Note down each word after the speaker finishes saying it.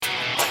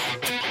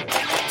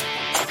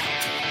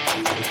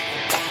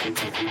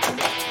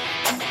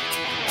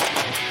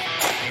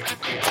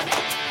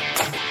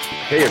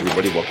Hey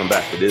everybody, welcome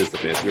back. It is the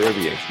Fantasy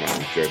Rugby Yanks. My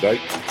name's Jared Dyke.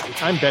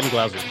 I'm Ben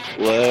Glauser.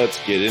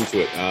 Let's get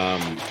into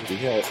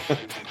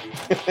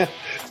it.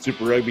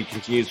 Super Rugby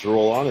continues to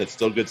roll on. It's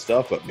still good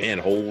stuff, but man,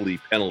 holy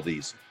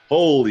penalties.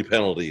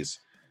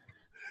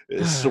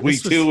 It's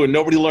week 2 and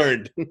nobody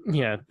learned.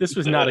 Yeah, this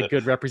was not a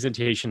good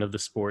representation of the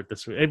sport.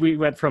 We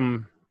went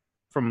from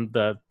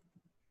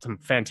some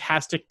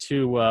fantastic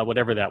to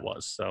whatever that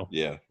was. So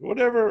yeah,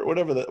 whatever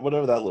that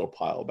little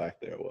pile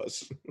back there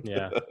was.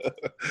 Yeah,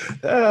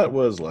 that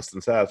was less than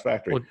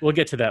satisfactory. We'll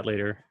get to that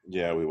later.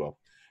 Yeah, we will.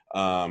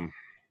 I'm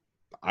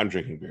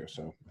drinking beer,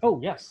 so. Oh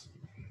yes.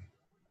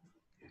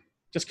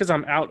 Just because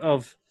I'm out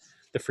of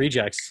the Free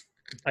Jacks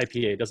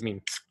IPA doesn't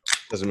mean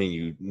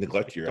you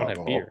neglect your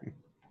alcohol. Have beer.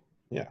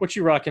 Yeah. What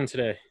you rocking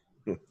today?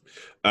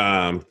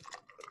 Night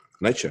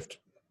shift.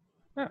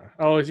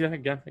 Oh yeah,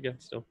 again,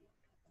 still.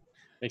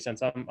 Makes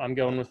sense. I'm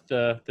going with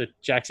the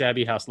Jack's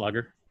Abbey House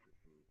Lager.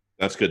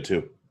 That's good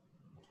too.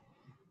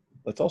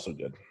 That's also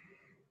good.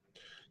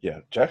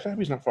 Yeah, Jack's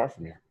Abbey's not far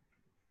from here.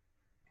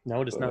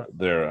 No, it is not.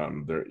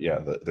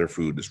 Their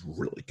food is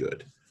really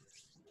good.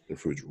 Their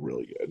food's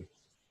really good.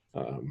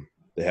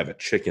 They have a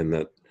chicken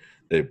that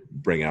they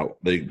bring out.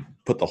 They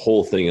put the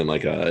whole thing in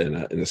like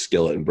in a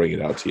skillet and bring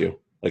it out to you,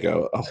 like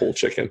a whole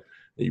chicken.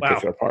 And you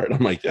pick it apart.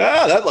 I'm like,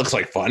 that looks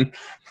like fun.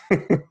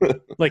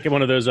 Like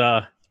one of those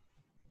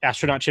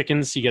astronaut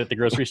chickens you get at the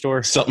grocery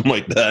store. Something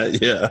like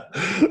that, yeah.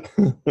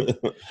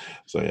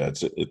 So yeah,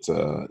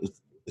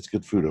 it's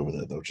good food over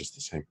there though, just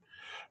the same.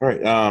 All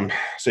right.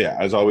 So yeah,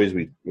 as always,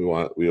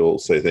 we'll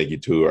say thank you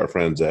to our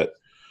friends at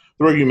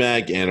the Rugby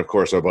Mag and of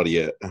course our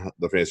buddy at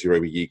the Fantasy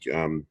Rugby Geek.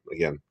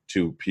 Again,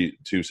 two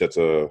sets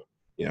of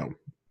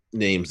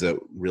names that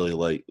really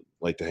like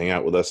to hang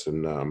out with us,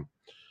 and of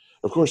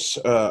course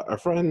our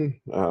friend.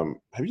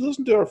 Have you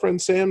listened to our friend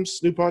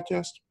Sam's new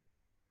podcast?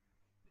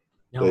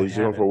 No, he's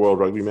doing for World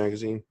Rugby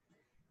Magazine.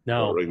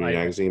 No, Rugby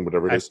Magazine,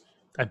 whatever it is.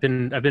 I've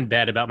been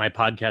bad about my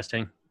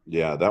podcasting.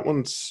 Yeah, that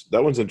one's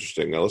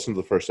interesting. I listened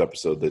to the first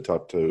episode. He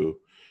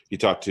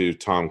talked to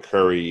Tom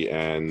Curry,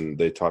 and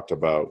they talk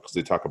about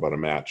a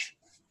match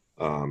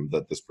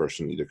that this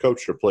person either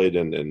coached or played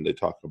in, and they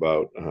talk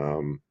about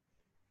the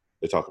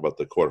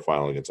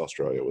quarterfinal against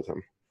Australia with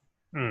him.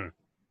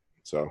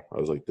 So I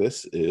was like,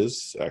 this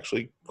is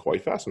actually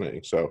quite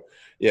fascinating. So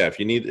yeah, if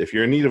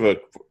you're in need of a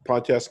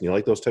podcast and you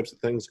like those types of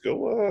things,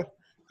 go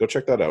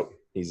check that out.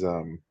 He's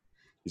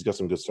got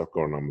some good stuff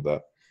going on with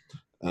that.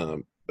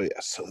 But yeah,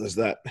 so there's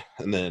that.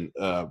 And then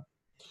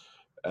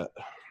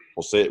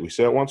we say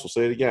it once, we'll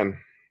say it again.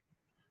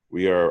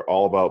 We are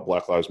all about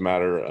Black Lives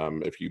Matter.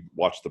 If you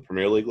watched the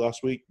Premier League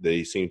last week,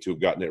 they seem to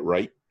have gotten it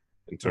right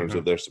in terms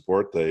of their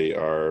support. They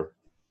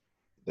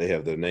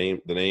have the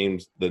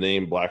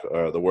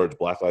words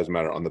Black Lives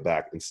Matter on the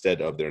back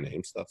instead of their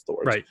names. That's the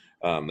words. Right.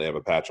 They have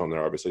a patch on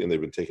there, obviously, and they've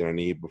been taking a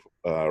knee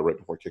right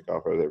before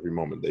kickoff at every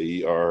moment.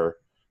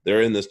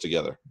 They're in this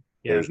together.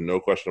 Yeah. There's no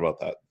question about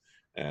that,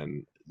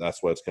 and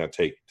that's what it's going to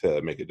take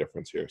to make a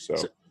difference here.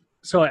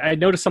 So I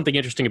noticed something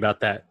interesting about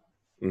that,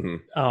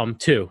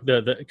 too.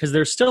 Because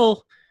there's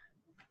still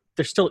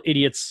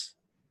idiots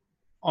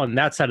on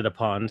that side of the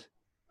pond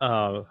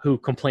who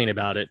complain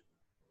about it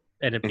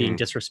and it being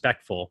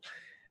disrespectful.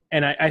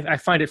 And I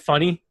find it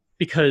funny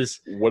because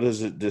what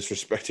is it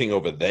disrespecting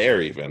over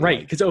there even?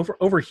 Right, because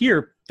over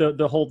here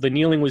the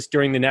kneeling was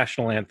during the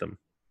national anthem,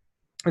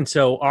 and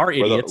so our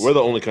idiots. We're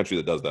the only country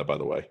that does that, by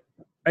the way.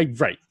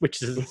 Right,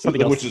 which is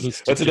something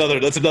else. That's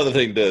another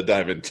thing to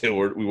dive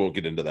into. We won't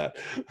get into that.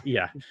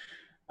 Yeah.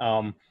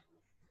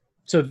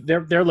 So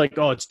they're like,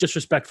 oh, it's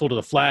disrespectful to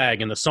the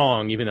flag and the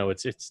song, even though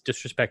it's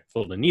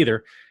disrespectful to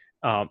neither,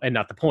 and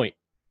not the point.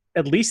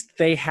 At least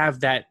they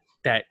have that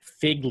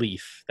fig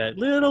leaf, that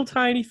little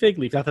tiny fig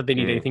leaf. Not that they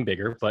need anything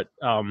bigger, but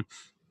the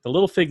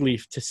little fig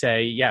leaf to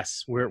say,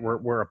 yes,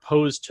 we're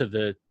opposed to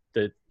the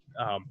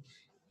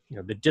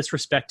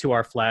disrespect to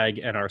our flag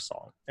and our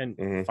song,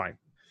 and fine.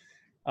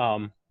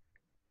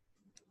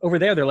 Over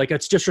there, they're like,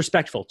 it's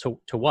disrespectful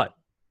to what?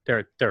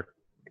 The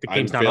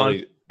game's not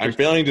on. I'm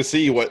failing to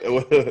see what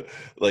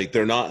like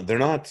they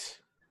don't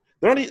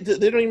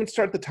even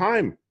start the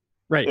time.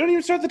 Right. They don't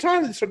even start the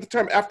time. They start the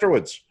time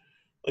afterwards.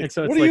 Like, and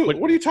so what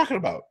are you talking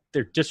about?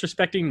 They're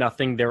disrespecting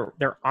nothing.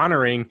 They're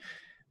honoring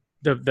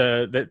and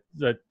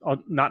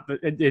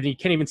you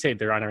can't even say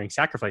they're honoring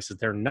sacrifices.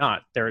 They're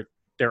not. They're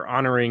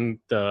honoring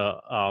the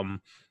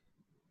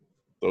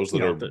those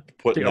that are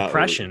putting the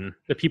oppression,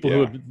 the people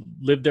who have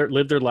lived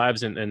their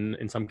lives and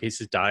in some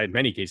cases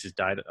many cases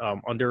died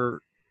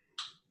under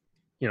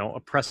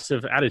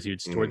oppressive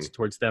attitudes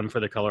towards them for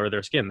the color of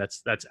their skin.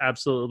 That's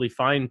absolutely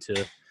fine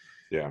to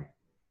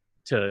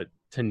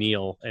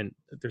kneel, and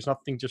there's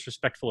nothing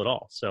disrespectful at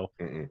all. So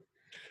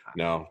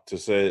no, to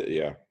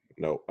say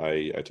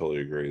I totally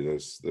agree.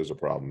 There's a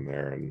problem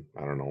there, and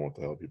I don't know what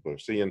the hell people are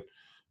seeing.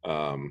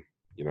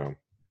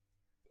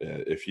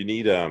 If you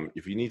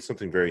need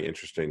something very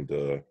interesting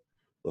to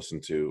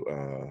listen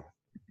to,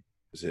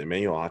 is it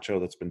Emmanuel Acho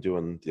that's been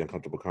doing the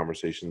Uncomfortable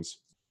Conversations?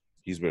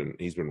 He's been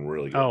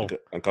really good.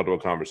 Uncomfortable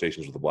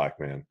Conversations with a Black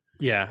Man.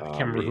 Yeah, I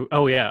can't remember who.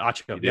 Oh yeah,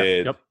 Acho.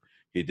 Yep.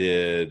 He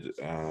did.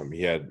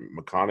 He had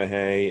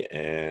McConaughey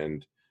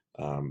and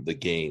the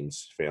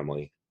Gaines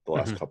family, the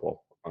last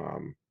couple.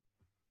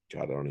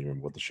 God, I don't even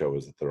remember what the show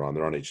is that they're on.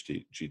 They're on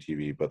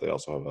HGTV, but they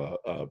also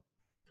have a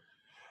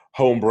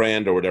home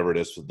brand or whatever it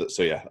is.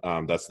 So yeah,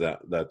 that's that.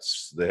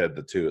 They had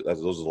the two.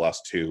 Those are the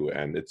last two,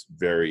 and it's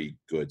very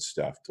good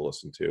stuff to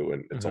listen to.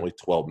 And it's only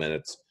 12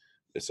 minutes.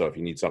 So if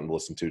you need something to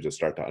listen to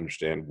start to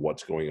understand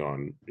what's going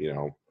on,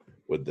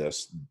 with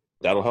this,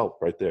 that'll help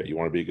right there. You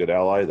want to be a good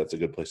ally? That's a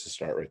good place to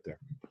start right there.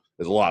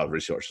 There's a lot of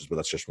resources, but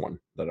that's just one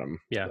that I'm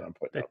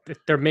pointing out.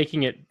 They're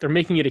making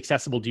it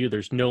accessible to you.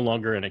 There's no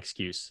longer an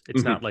excuse.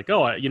 It's not like,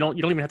 oh, you don't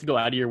even have to go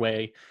out of your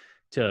way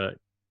to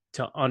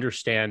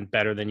understand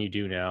better than you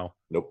do now.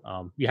 Nope.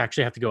 You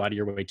actually have to go out of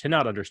your way to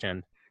not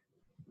understand,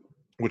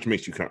 which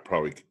makes you kind of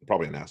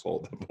probably an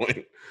asshole at that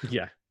point.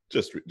 Yeah.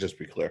 Just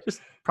be clear.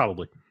 Just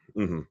probably.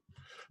 Mm-hmm.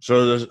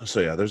 So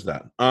there's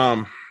that.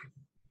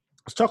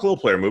 Let's talk a little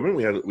player movement.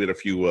 We had a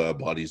few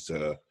bodies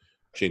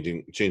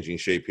changing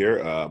shape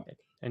here.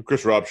 And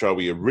Chris Robshaw,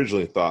 we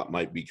originally thought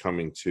might be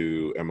coming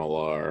to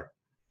MLR,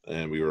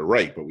 and we were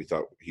right, but we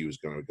thought he was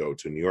going to go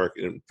to New York.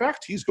 And in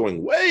fact, he's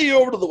going way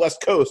over to the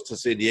West Coast to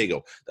San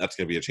Diego. That's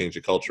going to be a change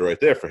of culture right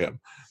there for him.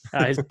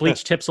 His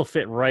bleach tips will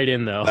fit right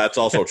in, though. That's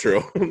also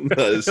true.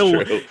 That is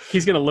true.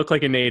 He's going to look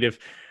like a native.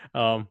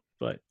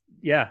 But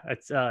yeah,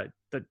 it's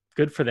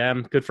good for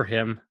them. Good for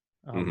him.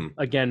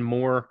 Again,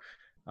 more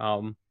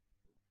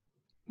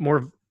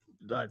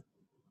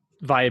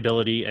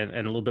viability and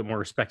a little bit more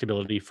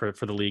respectability for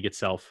the league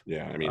itself.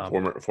 Yeah, I mean,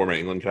 former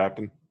England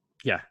captain.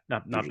 Yeah,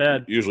 not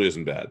bad. Usually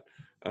isn't bad.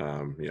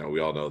 We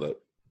all know that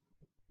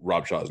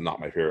Robshaw is not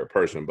my favorite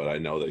person, but I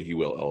know that he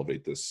will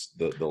elevate the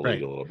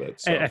league a little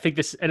bit. So. And I think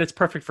it's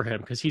perfect for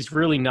him because he's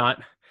really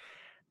not.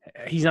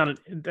 He's not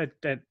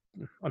that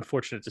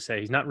unfortunate to say.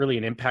 He's not really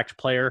an impact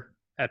player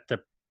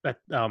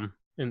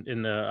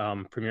in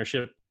the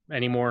Premiership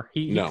anymore.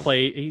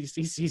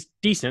 He's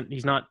decent.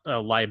 He's not a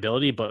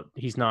liability, but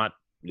he's not.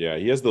 Yeah,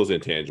 he has those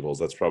intangibles.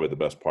 That's probably the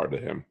best part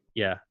of him.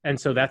 Yeah, and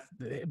so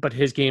but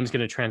his game's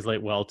going to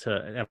translate well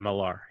to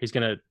MLR. It's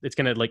going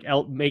to like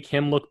make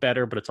him look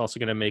better, but it's also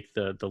going to make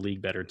the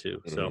league better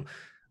too. So,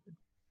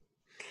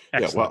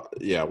 excellent.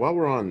 While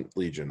we're on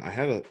Legion, I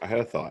had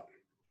a thought,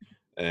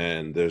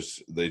 and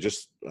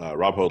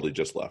Rob Hoadley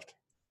just left,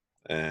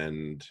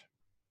 and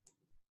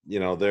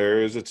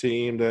there is a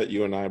team that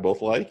you and I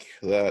both like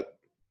that.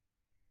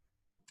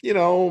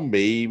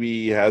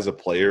 Maybe has a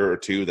player or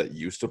two that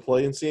used to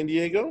play in San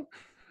Diego.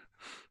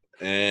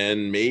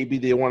 And maybe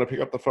they want to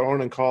pick up the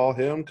phone and call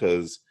him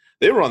because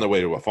they were on their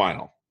way to a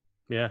final.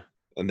 Yeah.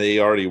 And they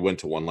already went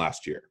to one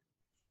last year.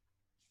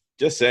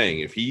 Just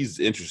saying, if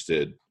he's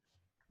interested,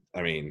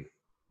 I mean,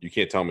 you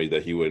can't tell me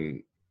that he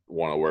wouldn't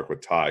want to work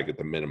with Tig at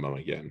the minimum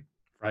again.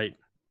 Right.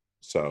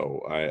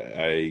 So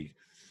I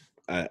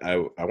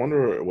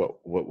wonder what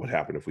would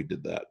happen if we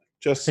did that.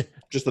 Just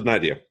an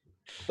idea.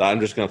 I'm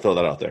just going to throw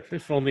that out there.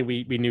 If only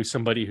we knew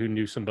somebody who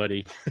knew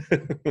somebody.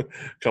 A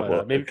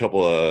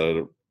couple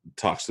of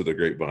talks to the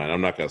grapevine.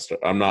 I'm not going to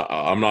start. I'm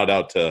not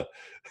out to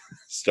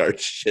start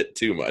shit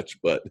too much,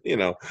 but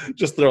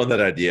just throwing that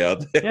idea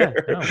out there.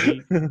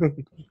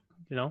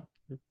 Yeah,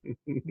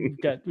 we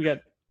got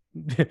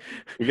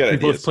we ideas.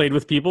 Both played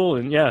with people,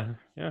 and yeah.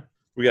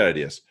 We got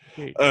ideas.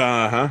 So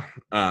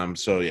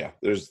yeah,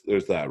 there's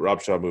that.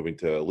 Robshaw moving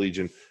to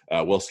Legion.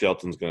 Will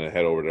Skelton's going to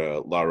head over to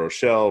La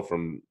Rochelle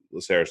from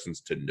the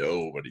Saracens to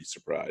nobody's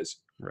surprise.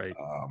 Right.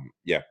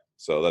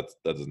 So that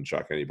doesn't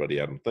shock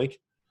anybody, I don't think.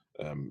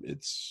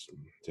 It's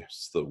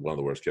one of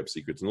the worst kept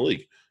secrets in the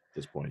league at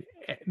this point.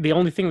 The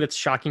only thing that's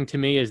shocking to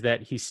me is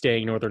that he's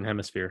staying Northern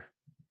Hemisphere.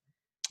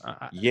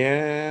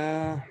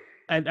 Yeah.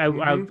 And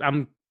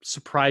I'm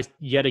surprised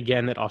yet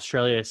again that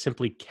Australia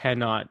simply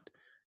cannot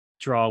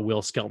draw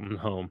Will Skelton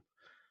home.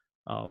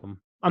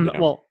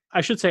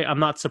 I should say I'm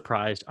not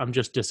surprised. I'm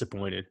just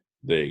disappointed.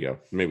 There you go.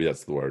 Maybe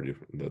that's the word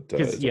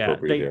is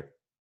appropriate here.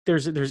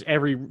 There's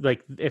every,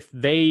 like, if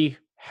they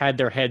had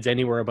their heads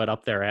anywhere but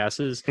up their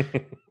asses,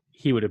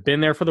 he would have been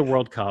there for the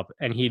World Cup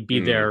and he'd be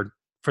there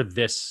for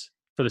the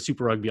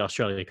Super Rugby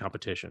Australia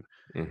competition.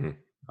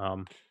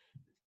 Mm-hmm.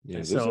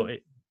 There's a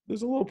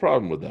little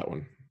problem with that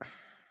one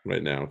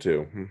right now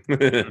too.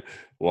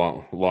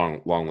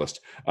 long list.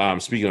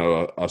 Speaking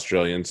of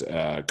Australians,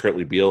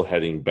 Kurtley Beale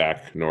heading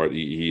back north.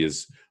 He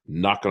is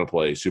not going to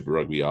play Super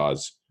Rugby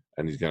Oz,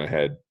 and he's going to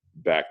head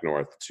back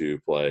north to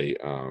play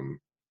for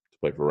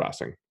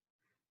Racing.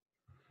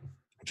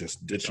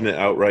 Just ditching it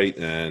outright,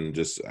 and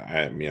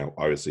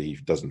obviously he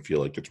doesn't feel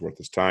like it's worth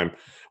his time,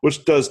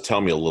 which does tell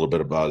me a little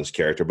bit about his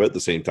character. But at the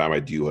same time, I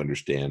do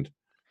understand.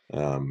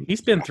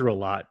 He's been through a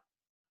lot.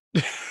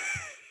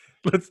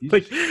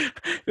 Like,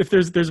 if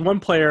there's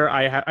one player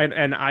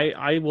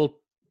I will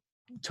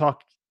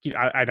talk,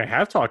 I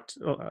have talked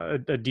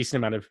a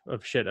decent amount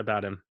of shit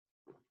about him,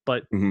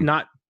 but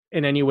not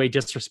in any way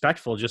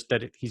disrespectful, just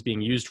that he's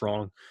being used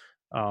wrong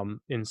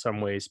in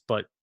some ways.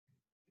 But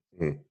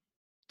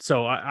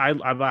so I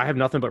have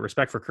nothing but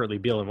respect for Kurtley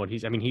Beale and what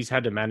he's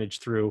had to manage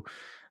through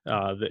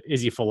the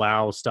Izzy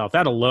Folau stuff.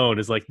 That alone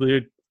is like,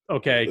 dude,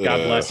 okay, God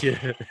bless you.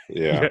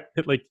 Yeah.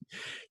 Like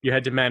you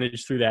had to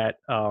manage through that,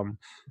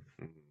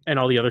 and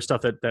all the other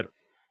stuff that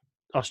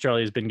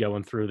Australia's been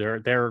going through.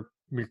 Their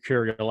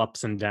mercurial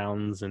ups and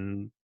downs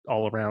and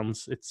all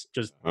arounds. It's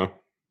just Huh?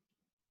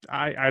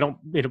 I don't,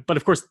 but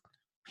of course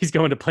he's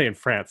going to play in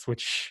France,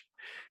 which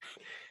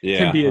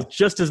can be Yeah.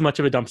 just as much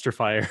of a dumpster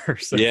fire.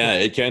 So. Yeah,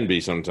 it can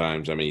be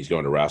sometimes. I mean, he's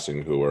going to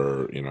Racing, who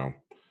are,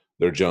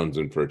 they're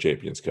jonesing for a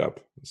Champions Cup.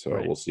 So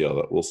Right. we'll see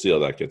how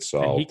that gets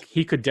And solved.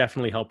 he could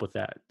definitely help with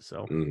that.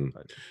 So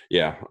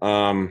Yeah.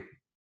 I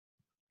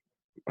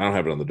don't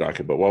have it on the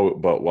docket, but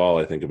while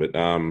I think of it,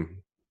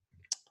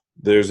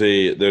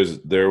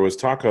 there was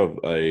talk of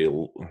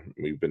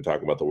we've been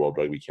talking about the World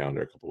Rugby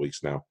calendar a couple of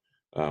weeks now.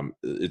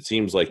 It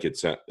seems like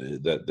it's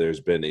that there's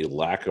been a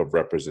lack of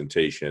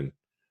representation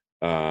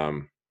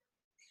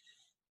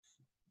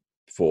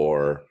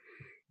for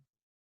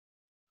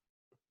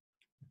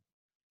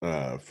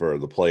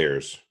the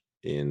players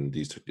in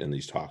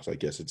these talks. I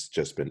guess it's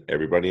just been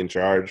everybody in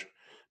charge,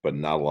 but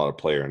not a lot of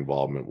player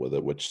involvement with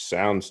it, which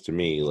sounds to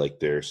me like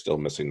they're still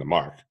missing the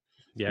mark.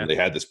 yeah, And they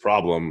had this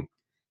problem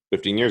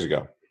 15 years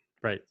ago.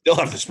 right. Still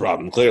have this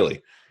problem,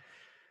 clearly.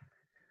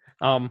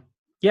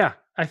 Yeah,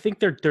 I think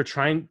they're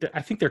trying.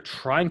 I think they're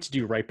trying to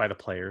do right by the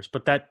players,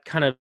 but that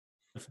kind of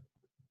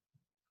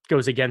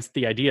goes against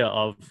the idea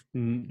of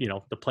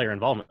the player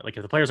involvement. Like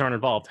if the players aren't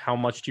involved, how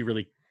much are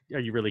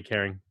you really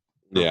caring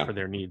for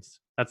their needs?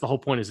 That's the whole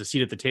point. Is a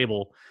seat at the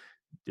table.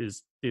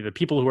 Is the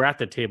people who are at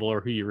the table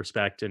are who you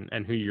respect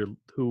and who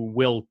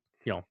will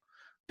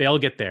they'll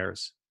get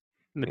theirs,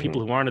 and the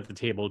people who aren't at the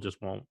table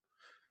just won't.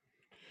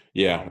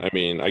 Yeah, I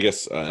mean, I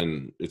guess,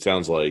 and it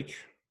sounds like,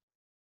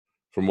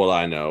 from what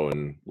I know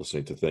and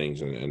listening to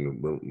things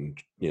and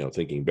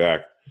thinking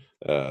back,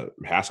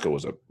 Haskell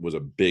was a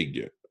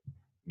big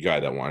guy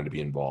that wanted to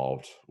be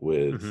involved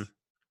with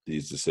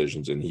these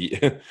decisions, and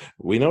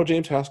we know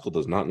James Haskell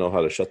does not know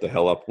how to shut the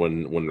hell up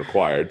when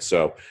required.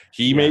 So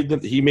he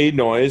made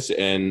noise,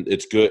 and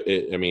it's good.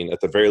 I mean, at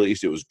the very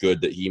least, it was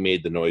good that he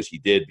made the noise he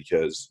did,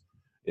 because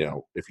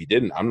if he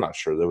didn't, I'm not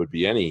sure there would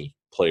be any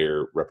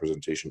player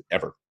representation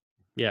ever.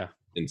 Yeah.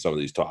 In some of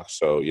these talks.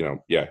 So,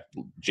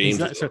 James,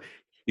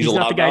 he's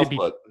not the guy to be,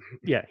 but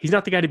he's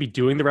not the guy to be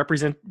doing the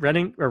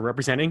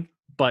representing,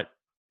 but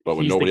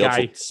when nobody else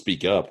will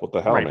speak up, what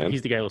the hell, man?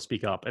 He's the guy who will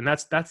speak up. And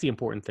that's the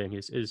important thing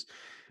is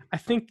I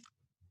think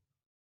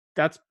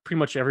that's pretty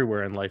much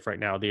everywhere in life right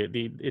now.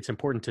 It's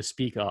important to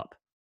speak up.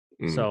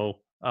 So,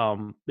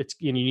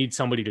 you need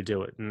somebody to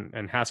do it.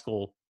 And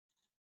Haskell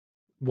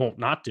won't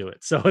not do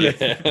it. So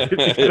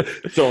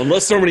so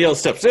unless somebody else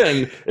steps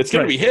in, it's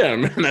going to be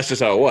him. And that's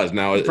just how it was.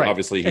 Now,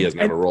 obviously he doesn't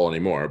have a role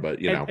anymore, but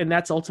and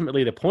that's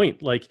ultimately the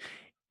point. Like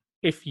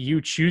if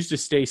you choose to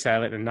stay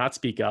silent and not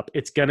speak up,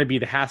 it's going to be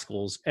the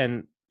Haskells.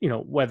 And,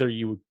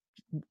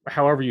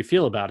 however you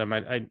feel about him,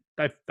 I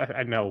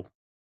know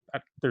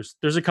there's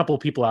a couple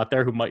of people out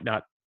there who might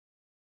not,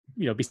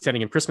 be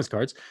sending him Christmas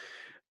cards,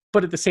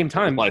 but at the same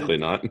time, likely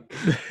not.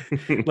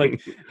 like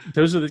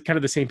those are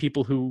the same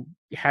people who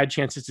had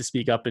chances to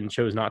speak up and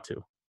chose not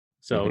to.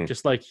 So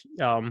just like,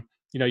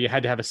 you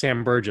had to have a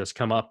Sam Burgess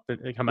come out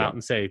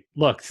and say,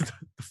 look, the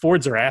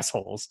Fords are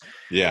assholes.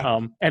 Yeah.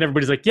 And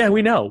everybody's like, yeah,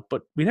 we know,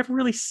 but we never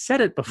really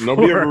said it before.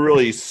 Nobody ever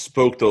really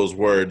spoke those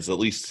words, at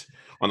least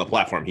on the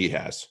platform he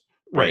has,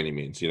 by any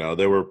means.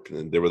 There were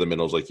the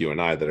minnows like you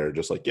and I that are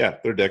just like, yeah,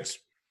 they're dicks.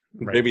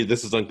 Right. Maybe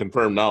this is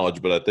unconfirmed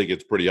knowledge, but I think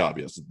it's pretty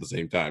obvious at the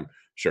same time.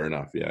 Sure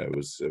enough, yeah, it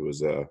was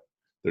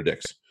they're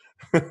dicks.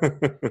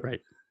 Right.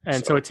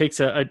 And so it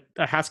takes a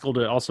Haskell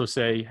to also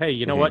say, hey,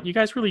 you know what? You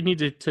guys really need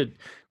to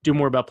do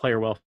more about player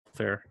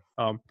welfare.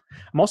 I'm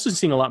also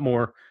seeing a lot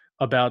more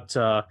about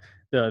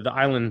the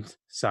island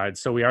side.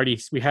 So we had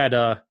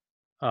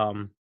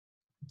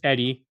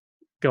Eddie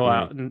go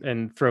out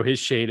and throw his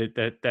shade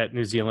at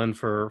New Zealand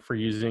for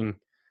using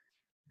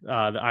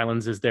the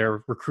islands as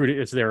their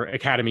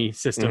academy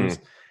systems.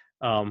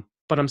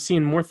 But I'm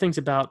seeing more things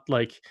about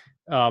like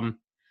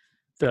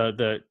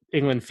the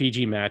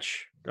England-Fiji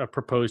match, a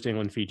proposed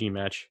England-Fiji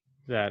match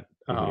that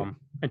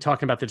and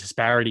talking about the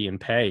disparity in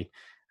pay,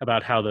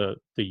 about how the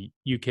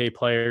UK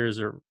players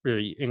or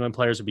really England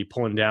players would be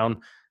pulling down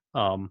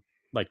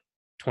like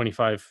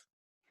 25,000.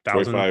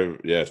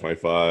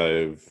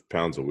 25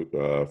 pounds a week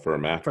for a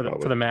match for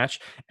the match,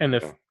 and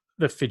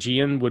the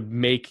Fijian would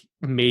make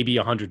maybe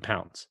 100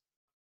 pounds.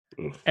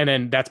 And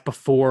then that's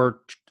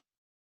before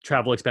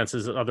travel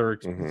expenses and other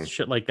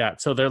shit like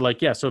that. So they're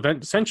like, so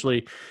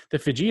essentially the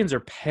Fijians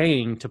are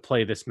paying to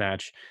play this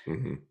match,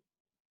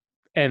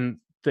 and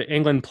the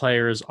England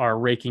players are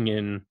raking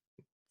in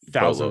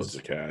thousands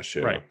of cash.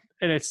 Right.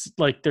 And it's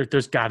like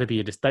there's got to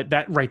be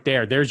that right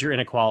there. There's your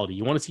inequality.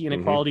 You want to see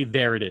inequality?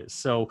 There it is.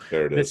 So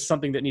it's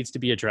something that needs to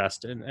be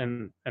addressed.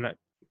 And there's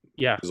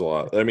a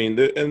lot. I mean,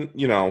 and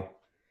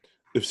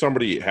if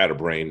somebody had a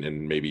brain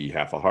and maybe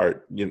half a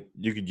heart,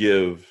 you could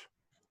give.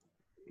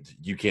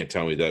 You can't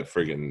tell me that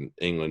friggin'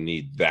 England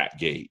need that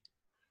gate.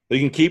 They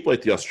can keep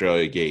like the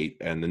Australia gate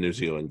and the New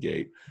Zealand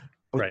gate.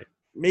 Right.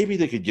 Maybe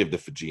they could give the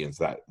Fijians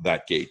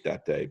that gate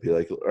that day. Be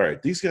like, all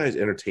right, these guys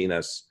entertain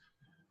us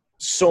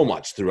so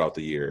much throughout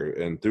the year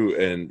and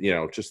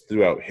just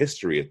throughout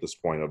history at this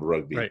point of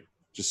rugby. Right.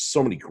 Just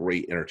so many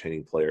great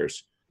entertaining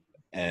players,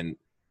 and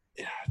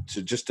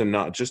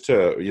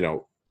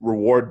to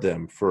reward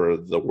them for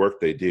the work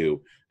they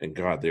do. And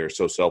God, they are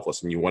so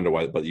selfless, and you wonder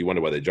why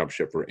they jump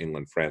ship for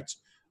England, France,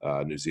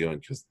 New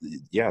Zealand, because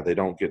they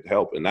don't get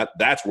help, and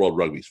that's World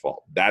Rugby's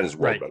fault. That is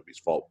World Rugby's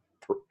fault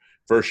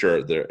for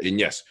sure. And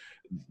yes,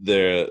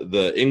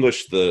 the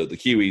English, the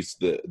Kiwis,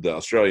 the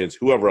Australians,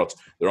 whoever else,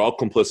 they're all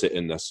complicit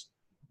in this.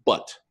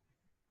 But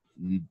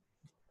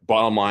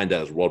bottom line,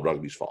 that is World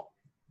Rugby's fault.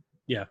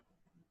 Yeah.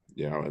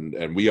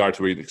 And we are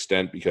to an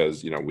extent,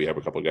 because we have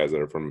a couple of guys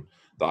that are from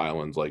the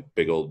islands, like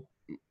big old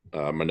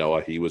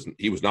Manoa. He was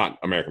not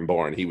American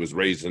born. He was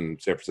raised in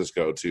San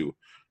Francisco to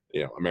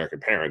American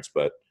parents,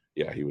 but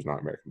he was not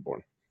American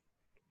born.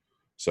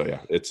 So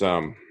it's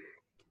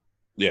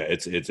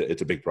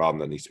it's a big problem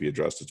that needs to be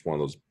addressed. It's one of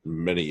those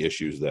many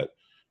issues that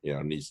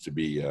needs to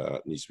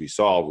be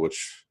solved,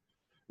 which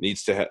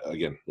needs to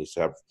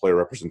have player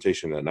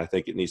representation, and I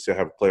think it needs to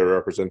have player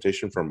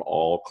representation from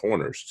all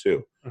corners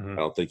too. Mm-hmm. I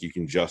don't think you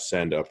can just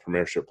send a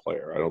Premiership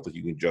player. I don't think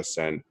you can just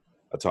send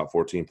a top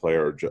 14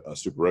 player or a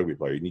Super Rugby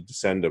player. You need to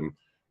send them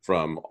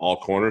from all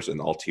corners and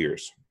all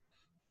tiers.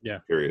 Yeah.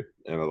 Period.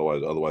 And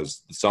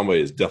otherwise,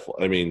 somebody is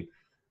definitely. I mean,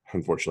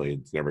 unfortunately,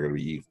 it's never going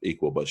to be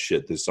equal. But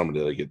shit, there's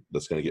somebody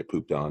that's going to get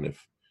pooped on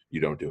if you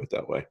don't do it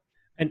that way.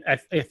 And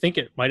I think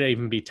it might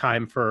even be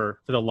time for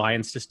the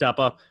Lions to step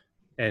up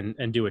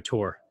and do a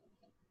tour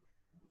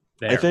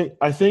there. I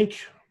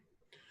think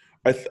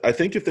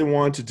if they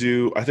wanted to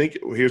do,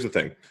 here's the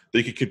thing.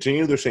 They could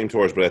continue their same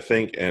tours, but I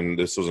think, and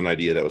this was an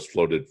idea that was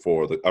floated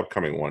for the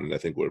upcoming one, and I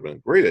think would have been a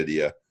great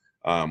idea,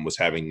 was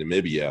having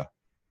Namibia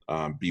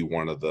be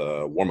one of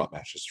the warm-up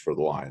matches for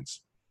the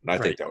Lions. And I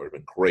think that would have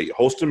been great.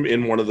 Host them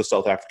in one of the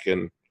South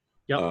African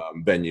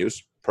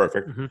venues.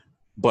 Perfect. Mm-hmm.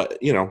 But,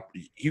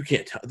 you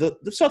can't tell.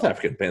 The South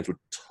African fans would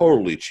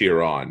totally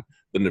cheer on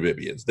the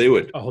Namibians. They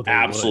would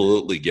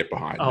absolutely get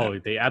behind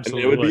them. They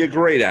absolutely would. It would be a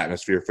great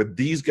atmosphere for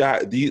these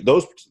guys,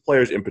 those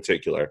players in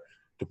particular,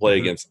 to play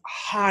against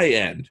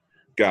high-end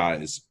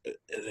guys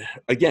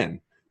again.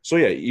 So,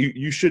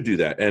 you should do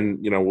that. And,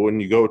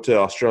 when you go to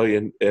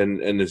Australia and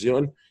New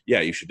Zealand,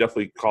 you should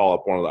definitely call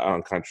up one of the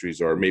island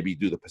countries, or maybe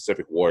do the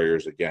Pacific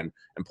Warriors again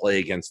and play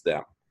against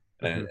them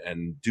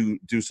and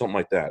do something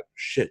like that.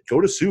 Shit,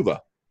 go to Suva.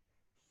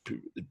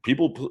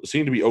 People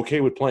seem to be okay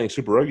with playing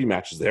Super Rugby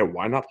matches there.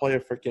 Why not play a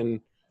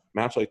freaking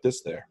match like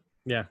this there?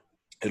 Yeah.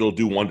 It'll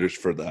do wonders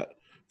for that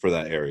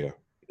area.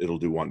 It'll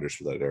do wonders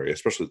for that area,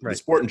 especially the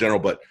sport in general,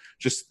 but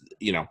just,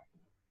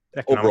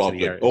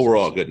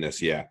 overall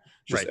goodness. Yeah.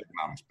 Just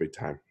economics big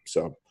time.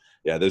 So,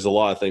 there's a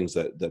lot of things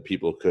that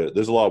people could –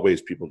 there's a lot of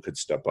ways people could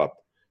step up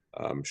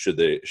should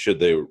they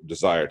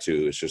desire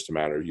to. It's just a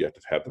matter of you have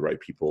to have the right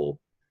people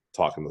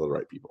talking to the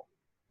right people.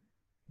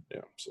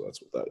 Yeah, so that's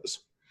what that is.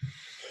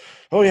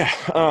 Oh, yeah.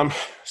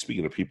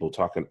 Speaking of people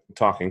talking,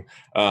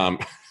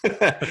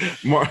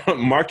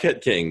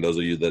 Marquette King, those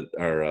of you that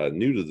are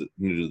new to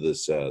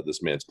this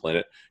man's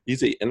planet,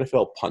 he's a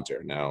NFL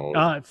punter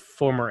now.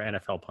 Former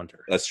NFL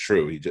punter. That's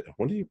true.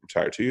 When did he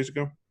retire? 2 years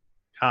ago?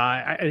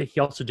 He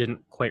also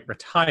didn't quite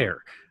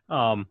retire.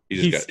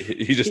 He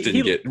just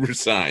didn't get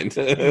resigned.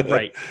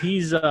 Right.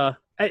 He's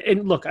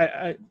and look,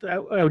 I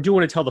do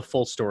want to tell the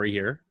full story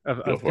here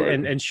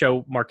and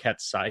show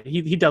Marquette's side.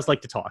 He does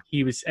like to talk.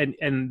 He was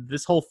and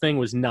this whole thing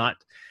was not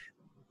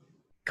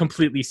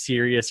completely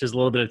serious. There's a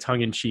little bit of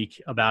tongue in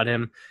cheek about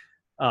him.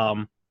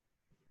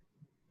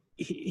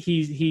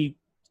 He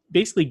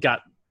basically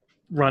got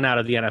run out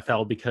of the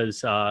NFL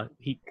because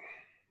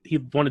he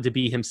wanted to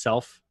be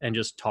himself and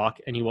just talk,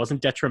 and he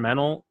wasn't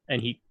detrimental,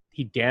 and he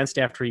danced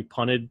after he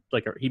punted,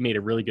 like he made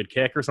a really good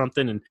kick or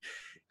something, and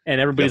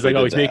everybody's like,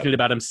 oh, he's making it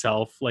about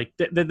himself. Like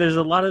there's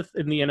a lot of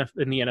in the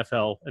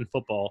NFL and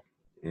football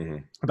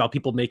about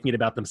people making it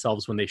about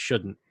themselves when they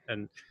shouldn't,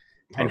 and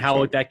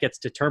how that gets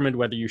determined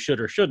whether you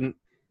should or shouldn't.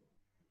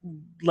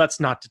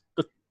 Let's not.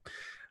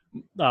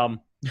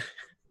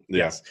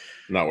 Yes,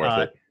 not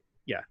worth it.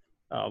 Yeah,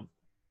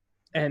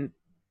 and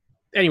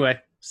anyway,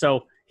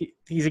 so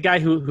he's a guy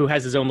who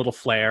has his own little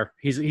flair.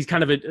 He's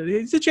kind of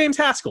he's a James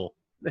Haskell.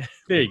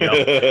 There you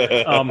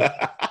go. Man.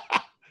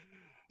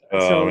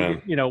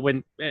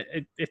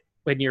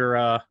 When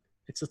you're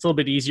it's a little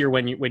bit easier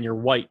when you're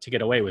white to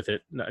get away with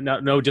it.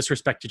 No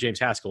disrespect to James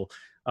Haskell.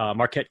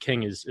 Marquette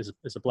King is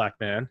a black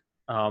man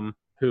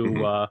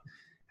who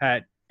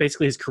had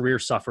basically his career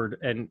suffered,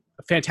 and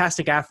a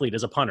fantastic athlete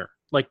as a punter.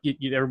 Like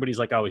everybody's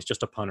like, oh, he's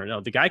just a punter.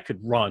 No, the guy could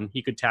run,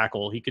 he could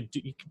tackle,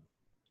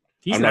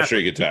 I'm not sure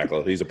he could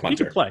tackle. He's a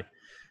punter. He could play.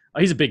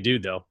 He's a big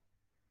dude though.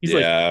 He's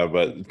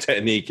but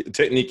technique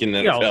in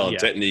the NFL and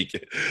technique.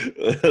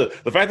 The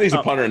fact that he's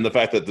a punter and the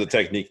fact that the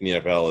technique in the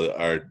NFL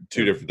are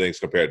two different things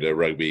compared to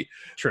rugby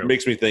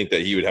makes me think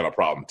that he would have a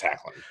problem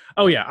tackling.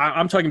 Oh, yeah.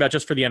 I'm talking about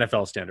just for the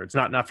NFL standards,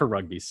 not for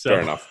rugby. So,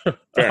 Fair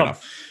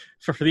enough.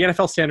 For the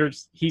NFL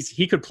standards,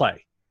 he could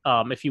play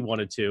if he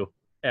wanted to,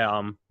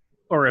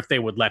 or if they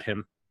would let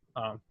him.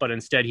 But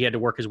instead, he had to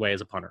work his way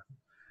as a punter.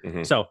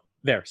 So,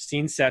 there.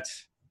 Scene set.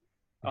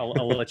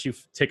 I'll let you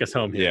take us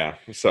home here. Yeah.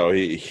 So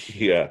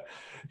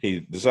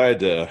he decided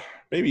to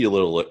maybe a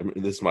little.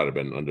 This might have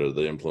been under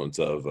the influence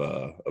of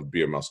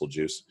beer muscle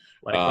juice,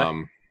 Like,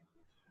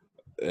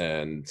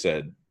 and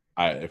said,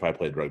 if I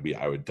played rugby,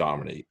 I would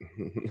dominate.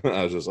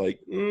 I was just like,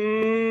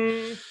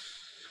 nope,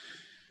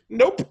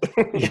 nope.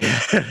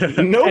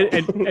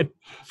 And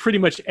pretty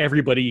much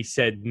everybody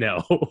said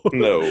no.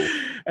 No.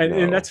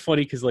 And that's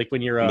funny because like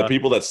when you're the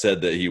people that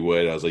said that he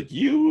would, I was like,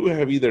 you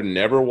have either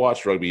never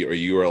watched rugby or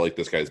you are like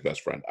this guy's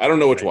best friend. I don't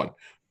know which one,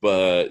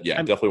 but yeah,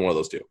 definitely one of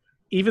those two.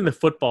 Even the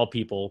football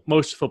people,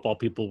 most football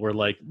people were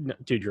like, no,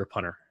 dude, you're a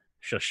punter.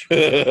 Shush.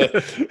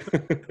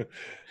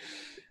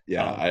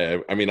 Yeah,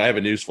 I mean, I have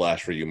a news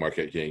flash for you,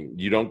 Marquette King.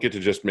 You don't get to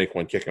just make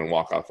one kick and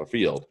walk off the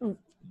field.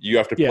 You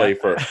have to play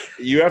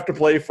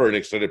for an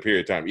extended period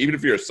of time. Even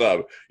if you're a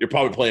sub, you're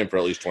probably playing for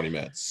at least 20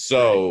 minutes.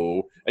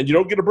 So, and you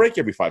don't get a break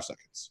every 5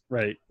 seconds.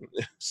 Right.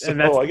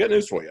 So I got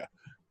news for you.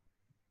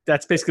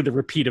 That's basically the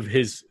repeat of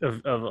his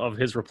of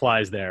his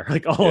replies there.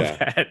 Like all of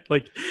that.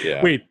 Like,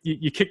 wait,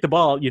 you kick the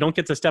ball, you don't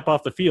get to step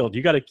off the field.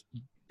 You got to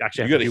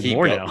actually have to do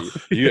more now.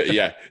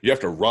 You have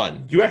to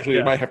run. You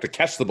actually might have to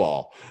catch the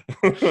ball.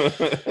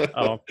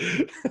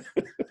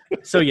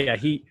 So yeah,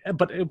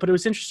 but it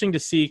was interesting to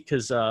see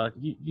because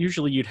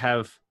usually you'd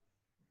have,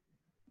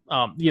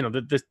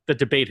 the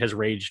debate has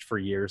raged for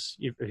years.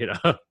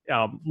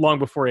 Long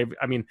before I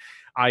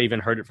even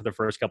heard it for the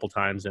first couple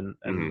times, and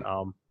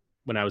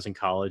when I was in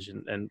college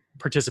and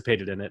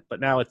participated in it. But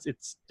now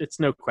it's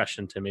no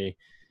question to me.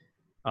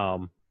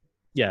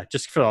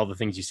 Just for all the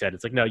things you said,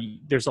 it's like, no,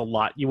 there's a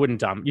lot you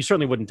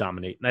certainly wouldn't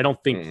dominate. And I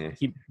don't think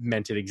he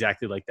meant it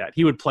exactly like that.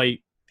 He would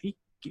play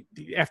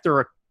after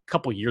a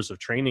couple years of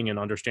training and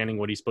understanding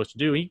what he's supposed to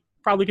do. He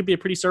probably could be a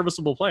pretty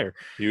serviceable player.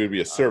 He would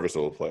be a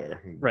serviceable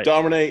player. Right.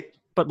 Dominate.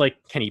 But like,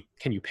 can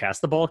you pass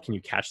the ball? Can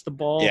you catch the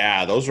ball?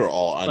 Yeah. Those are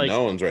all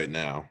unknowns right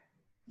now.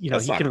 He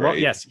can run.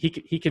 Yes. He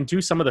can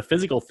do some of the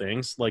physical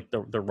things like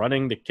the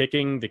running, the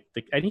kicking,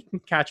 and he can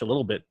catch a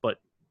little bit, but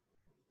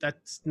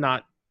that's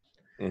not,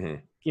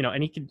 and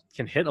he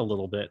can hit a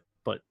little bit,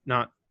 but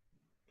not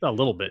a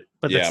little bit.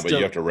 But but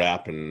you have to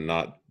wrap and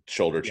not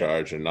shoulder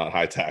charge and not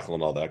high tackle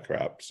and all that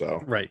crap.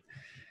 So right.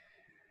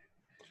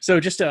 So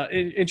just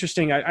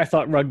interesting. I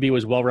thought rugby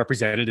was well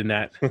represented in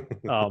that,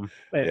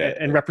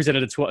 and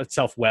represented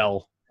itself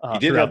well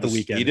throughout the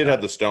weekend. He did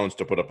have the stones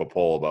to put up a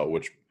poll about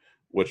which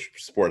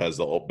sport has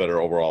the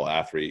better overall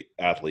athlete,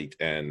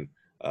 and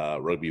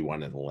rugby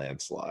won in a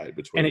landslide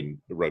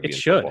between rugby and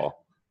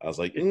football. I was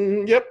like,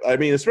 yep. I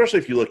mean, especially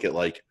if you look at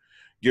like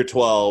your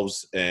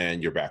 12s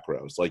and your back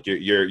rows, like your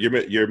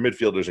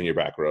midfielders and your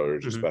back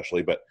rowers,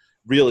 especially. But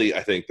really,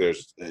 I think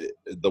there's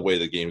the way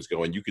the game's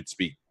going. You could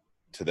speak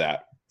to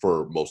that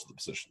for most of the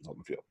positions on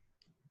the field.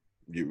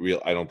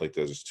 I don't think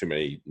there's too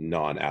many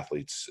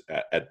non-athletes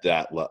at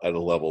a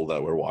level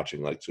that we're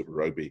watching like Super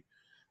Rugby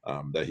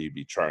that he'd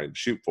be trying to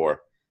shoot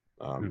for.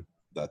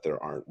 That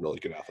there aren't really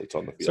good athletes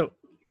on the field. So,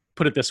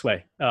 put it this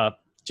way: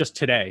 just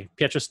today,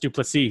 Pietrus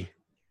Duplessis.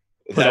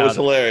 That was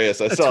hilarious.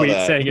 I saw tweet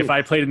that. saying if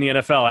I played in the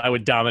NFL, I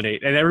would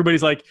dominate, and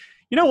everybody's like,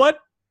 you know what?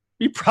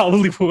 He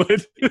probably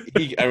would.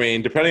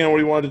 Depending on what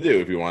he wanted to do,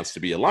 if he wants to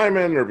be a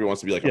lineman or if he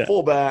wants to be like a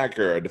fullback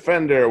or a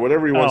defender or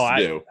whatever he wants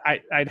to do.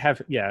 I'd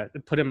have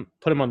put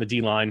him on the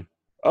D line.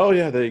 Oh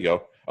yeah, there you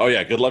go. Oh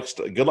yeah, good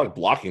luck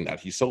blocking that.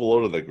 He's so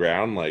low to the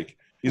ground, like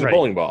he's a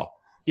bowling ball.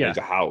 Yeah, he's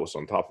a house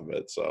on top of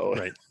it. So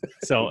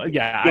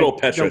good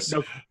old Petrus.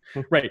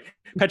 Right,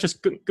 Petrus,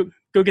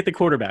 go get the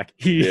quarterback.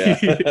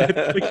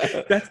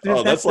 That's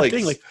the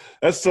thing. Like,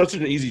 that's such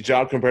an easy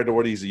job compared to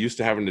what he's used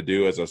to having to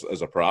do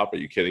as a prop. Are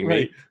you kidding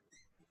me?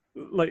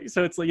 Like,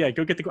 so it's like,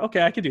 go get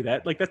okay, I can do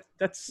that. Like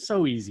that's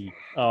so easy.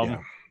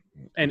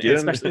 And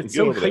especially it's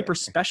so hyper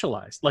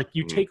specialized. Like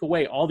you take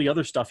away all the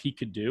other stuff he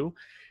could do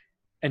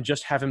and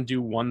just have him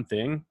do one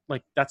thing.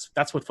 Like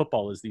that's what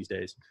football is these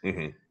days.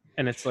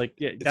 And it's like,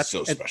 that's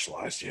so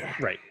specialized. Yeah.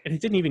 Right. And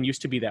it didn't even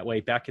used to be that way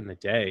back in the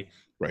day.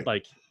 Right.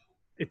 Like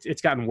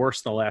it's gotten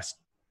worse in the last,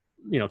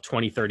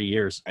 20, 30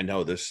 years. I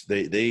know this.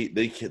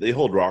 They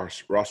hold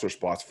roster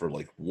spots for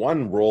like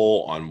one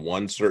role on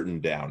one certain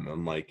down. And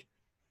I'm like,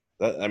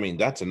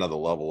 that's another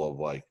level of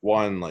like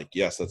one, like,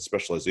 yes, that's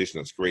specialization.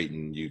 That's great.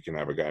 And you can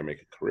have a guy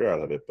make a career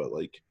out of it. But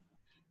like,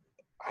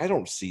 I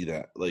don't see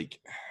that. Like,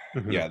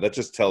 that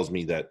just tells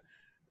me that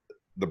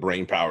the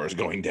brain power is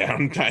going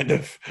down kind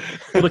of.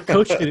 Well, the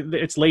coach,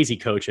 it's lazy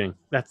coaching.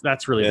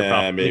 That's really the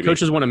problem. Maybe. The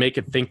coaches want to make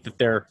it think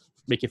that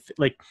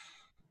like,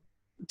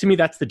 to me,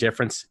 that's the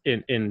difference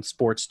in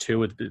sports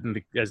too,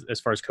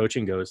 as far as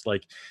coaching goes.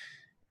 Like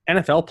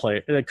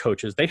NFL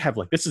coaches, they have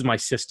like, this is my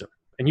system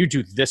and you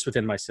do this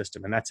within my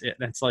system. And that's it.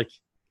 And it's like,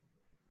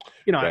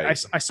 I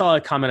saw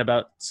a comment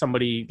about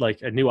somebody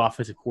like a new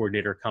offensive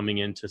coordinator coming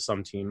into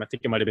some team. I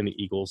think it might've been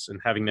the Eagles, and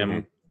having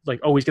them like,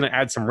 oh, he's going to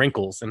add some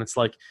wrinkles. And it's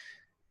like,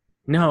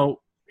 no,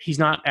 he's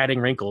not adding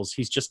wrinkles.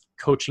 He's just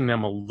coaching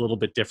them a little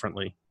bit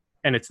differently.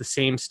 And it's the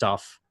same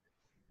stuff.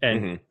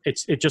 And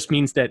it just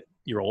means that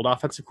your old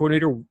offensive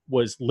coordinator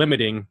was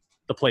limiting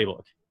the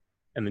playbook.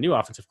 And the new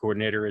offensive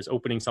coordinator is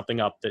opening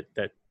something up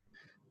that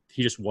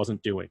he just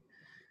wasn't doing.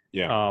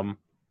 Yeah.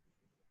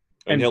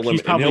 And he'll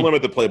limit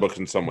the playbook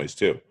in some ways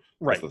too.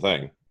 Right. That's the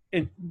thing.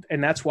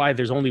 And that's why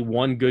there's only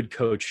one good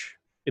coach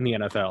in the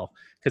NFL,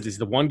 because he's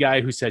the one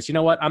guy who says, you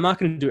know what, I'm not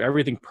going to do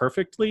everything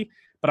perfectly,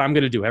 but I'm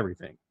going to do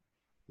everything.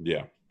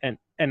 Yeah. And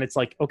it's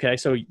like, okay,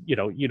 so,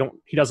 he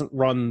doesn't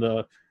run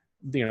the,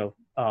 yeah,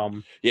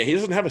 he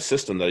doesn't have a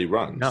system that he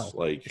runs. No.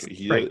 Like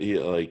he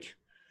like,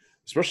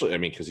 especially, I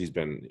mean, because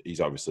he's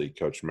obviously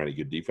coached many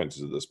good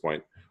defenses at this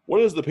point.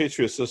 What is the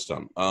Patriot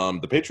system?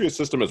 The Patriot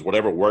system is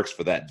whatever works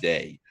for that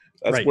day.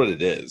 That's what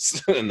it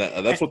is, and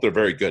that's what they're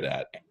very good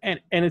at. And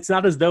it's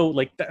not as though,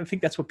 like, I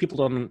think that's what people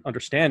don't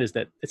understand, is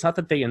that it's not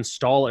that they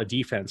install a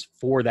defense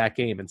for that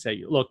game and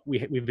say, look,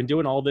 we've been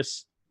doing all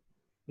this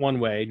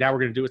one way, now we're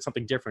going to do it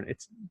something different.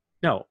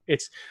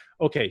 It's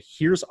okay,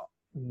 here's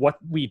what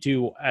we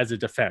do as a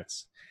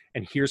defense,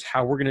 and here's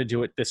how we're going to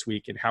do it this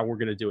week and how we're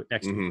going to do it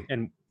next week.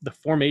 And the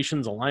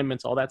formations,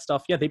 alignments, all that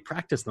stuff, they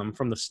practice them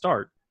from the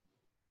start,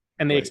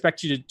 and they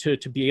expect you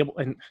to be able.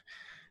 And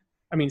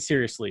I mean,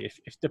 seriously,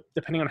 if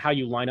depending on how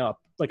you line up,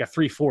 like a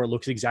 3-4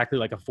 looks exactly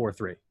like a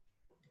 4-3.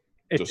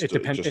 It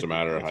depends. Just a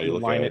matter of how you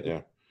look at it.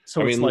 Yeah.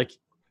 So it's like,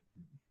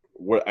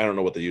 I don't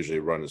know what they usually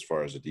run as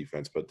far as a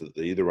defense, but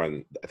they either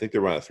run. I think they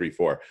run a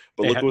 3-4.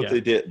 But look what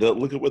they did.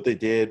 Look at what they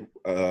did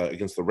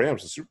against the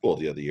Rams in the Super Bowl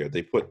the other year.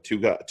 They put two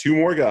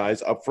more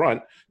guys up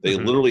front. They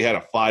literally had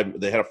a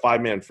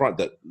 5-man front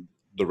that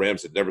the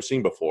Rams had never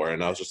seen before.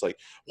 And I was just like,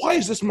 why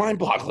is this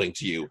mind-boggling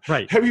to you?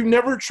 Right. Have you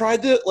never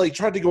tried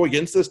to go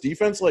against this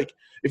defense? Like,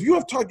 if you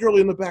have Todd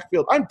Gurley in the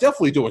backfield, I'm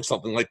definitely doing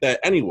something like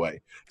that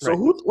anyway. So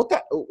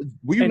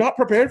were you not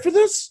prepared for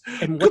this?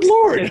 Good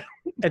Lord.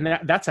 And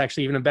that's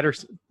actually even a better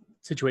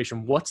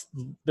situation. What's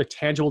the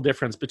tangible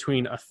difference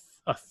between a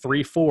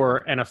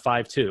 3-4 and a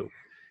 5-2?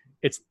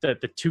 It's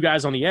the two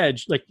guys on the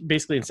edge, like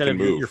basically instead of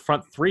your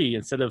front three,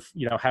 instead of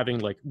having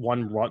like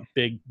one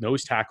big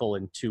nose tackle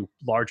and two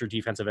larger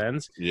defensive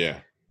ends. Yeah,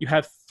 you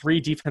have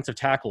 3 defensive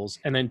tackles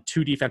and then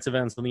 2 defensive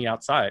ends on the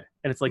outside,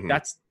 and it's like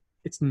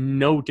it's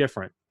no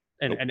different.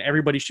 And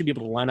everybody should be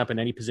able to line up in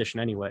any position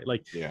anyway.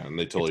 Like and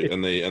they totally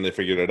and they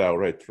figured it out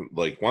right.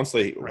 Like once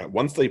they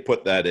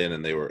put that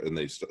in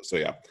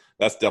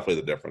that's definitely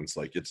the difference.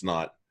 Like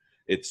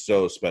it's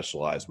so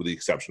specialized, with the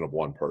exception of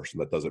one person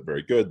that does it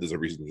very good. There's a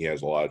reason he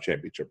has a lot of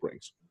championship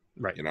rings.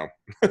 Right.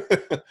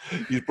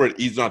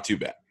 He's not too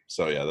bad.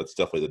 So that's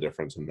definitely the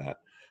difference in that.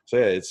 So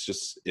it's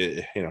just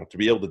to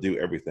be able to do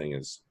everything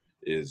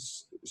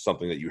is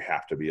something that you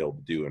have to be able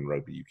to do in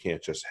rugby. You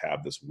can't just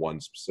have this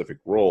one specific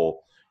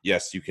role.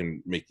 Yes, you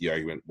can make the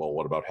argument, well,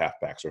 what about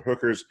halfbacks or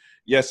hookers?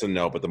 Yes and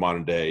no, but the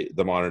modern day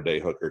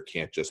hooker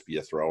can't just be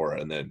a thrower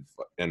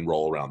and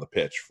roll around the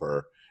pitch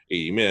for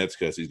 80 minutes,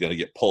 because he's going to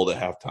get pulled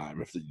at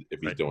halftime if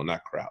he's doing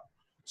that crap.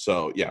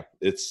 So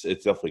it's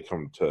definitely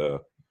come to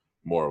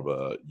more of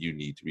a, you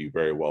need to be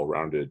very well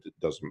rounded. It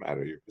doesn't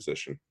matter your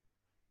position.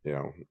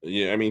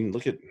 I mean,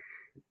 look at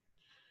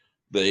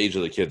the age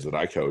of the kids that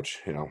I coach.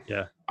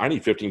 I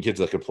need 15 kids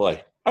that can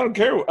play. I don't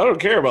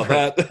care about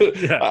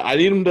that. I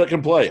need them that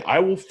can play. I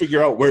will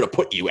figure out where to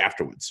put you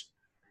afterwards.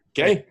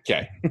 Okay.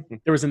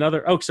 There was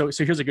another. Oh, so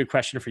here's a good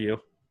question for you.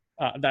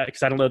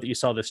 Because I don't know that you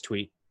saw this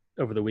tweet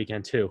over the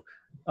weekend too.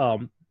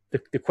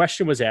 The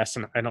question was asked,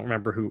 and I don't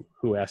remember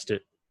who asked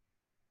it.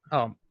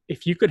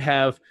 If you could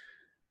have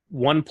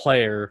one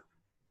player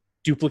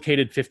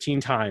duplicated 15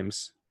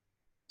 times,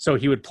 so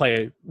he would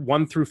play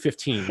 1 through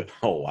 15.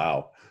 Oh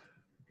wow!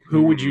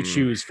 Who would you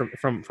choose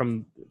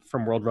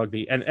from World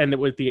Rugby? And it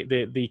was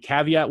the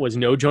caveat was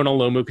no Jonah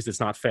Lomu, because it's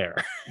not fair.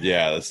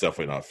 Yeah, that's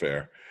definitely not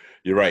fair.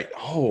 You're right.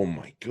 Oh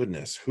my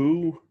goodness,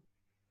 who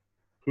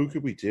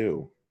could we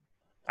do?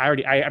 I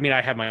mean,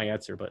 I have my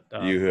answer, but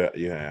I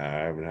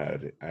haven't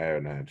had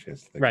a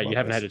chance to think. Right, you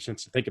haven't had a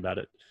chance to think about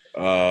it.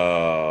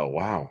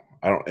 Wow.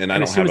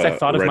 As soon as I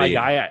thought of my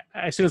guy,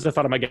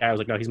 I was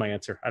like, no, he's my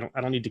answer. I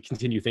don't need to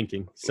continue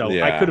thinking. So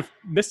I could have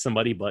missed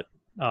somebody, but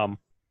I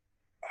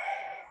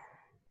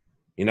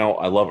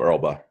love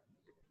Earlba,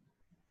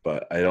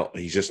 but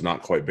he's just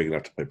not quite big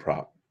enough to play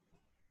prop.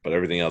 But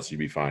everything else, you'd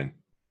be fine.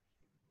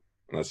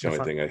 And that's the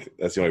only thing.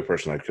 That's the only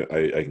person I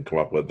can come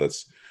up with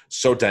that's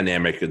so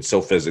dynamic and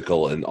so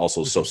physical and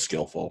also so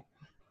skillful.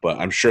 But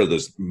I'm sure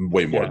there's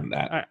way more than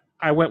that.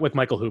 I went with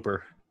Michael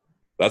Hooper.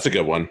 That's a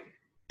good one.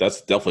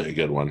 That's definitely a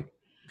good one.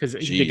 Because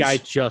the guy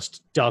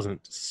just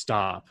doesn't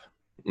stop.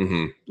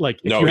 Mm-hmm. Like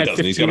he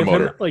doesn't. He's got a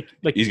motor. Like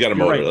he's got a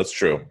motor. Right. That's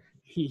true.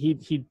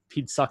 He'd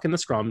suck in the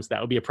scrums.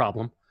 That would be a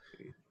problem.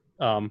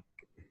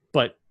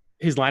 But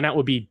his lineout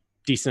would be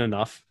decent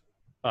enough.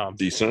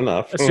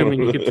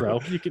 Assuming he could throw.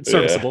 You can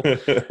serviceable.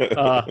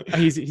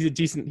 He's a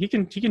decent. He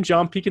can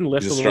jump. He can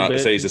lift a little bit.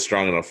 Say he's a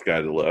strong enough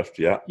guy to lift.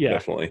 Yeah.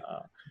 Definitely.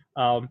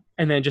 And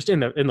then just in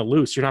the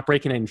loose, you're not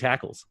breaking any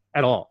tackles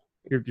at all.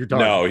 You're done.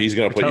 No, he's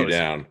going to put you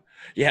down.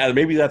 Yeah,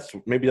 maybe that's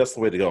the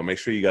way to go. Make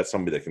sure you got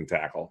somebody that can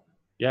tackle.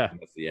 Yeah,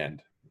 that's the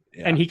end.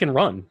 Yeah. And he can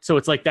run. So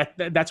it's like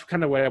that's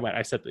kind of where I went.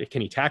 I said,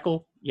 can he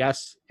tackle?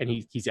 Yes, and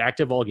he's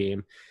active all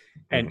game,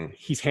 and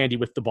he's handy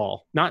with the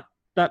ball. Not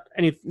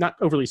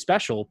overly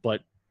special,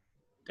 but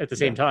at the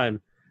same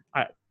time,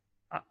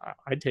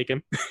 I'd take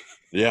him.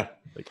 Yeah,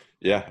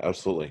 yeah,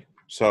 absolutely.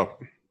 So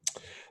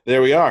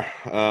there we are.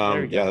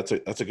 There we go. Yeah, that's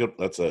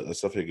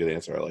definitely a good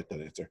answer. I like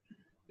that answer.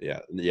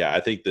 Yeah. I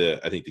think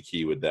the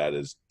key with that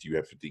is, do you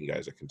have 15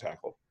 guys that can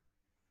tackle?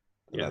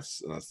 And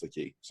that's the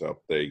key.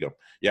 So there you go.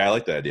 Yeah, I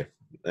like that idea.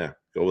 Yeah,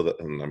 go with it.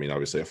 And I mean,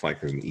 obviously, a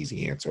flanker is an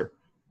easy answer.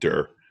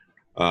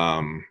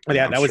 I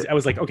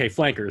was like, okay,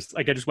 flankers.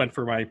 Like I just went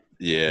for my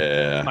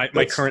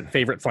current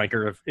favorite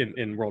flanker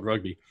in World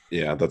Rugby.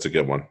 Yeah, that's a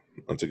good one.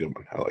 I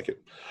like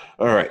it.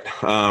 All right.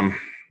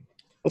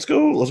 Let's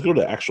go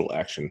to actual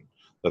action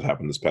that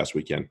happened this past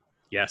weekend.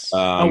 Yes.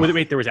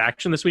 Wait, there was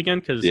action this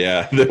weekend?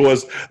 Yeah,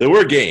 there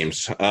were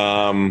games.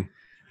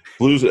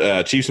 Blues,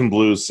 Chiefs and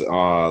Blues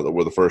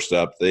were the first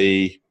up.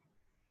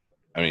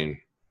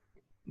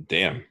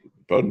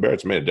 Bowden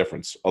Barrett's made a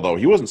difference. Although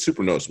he wasn't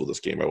super noticeable this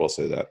game, I will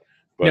say that.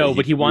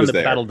 But he won the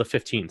Battle of the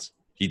 15s.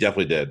 He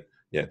definitely did.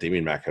 Yeah,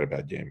 Damien Mack had a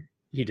bad game.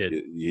 He did.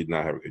 He did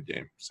not have a good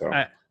game. So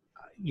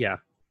yeah.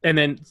 And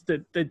then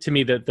to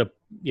me, the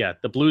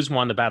Blues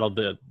won the Battle of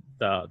the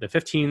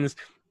 15s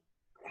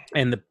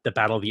and the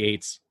Battle of the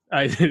 8s.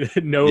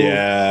 No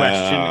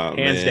question,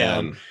 hands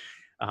down.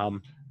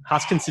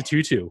 Hoskins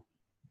Tutu.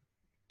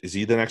 Is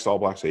he the next All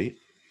Blacks 8?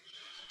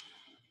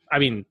 I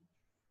mean,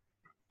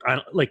 I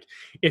don't, like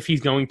if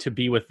he's going to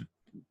be with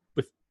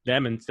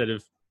them instead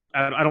of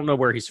I don't know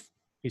where he's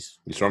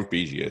from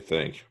Fiji, I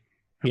think.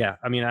 Yeah,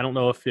 I mean, I don't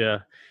know if be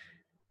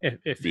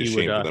he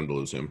would for them to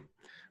lose him.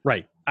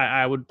 Right.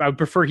 I would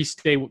prefer he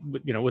stay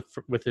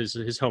with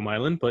his home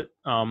island, but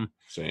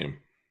same.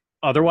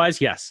 Otherwise,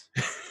 yes.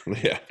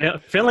 Yeah.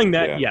 Feeling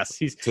that, yes.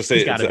 To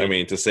say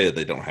that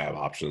they don't have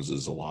options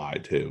is a lie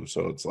too.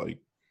 So it's like,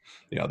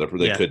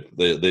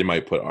 they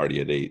might put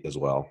Artie at 8 as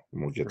well.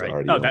 And we'll get to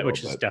Artie.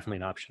 Which is definitely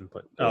an option,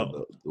 but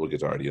we'll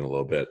get to Artie in a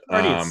little bit.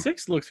 Artie at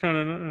 6 looks kind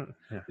of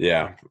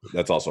yeah,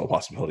 that's also a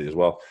possibility as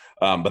well.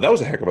 But that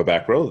was a heck of a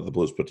back row that the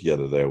Blues put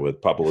together there with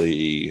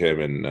Papali'i,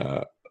 him,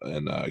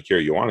 and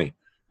Kiri Ioane.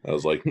 I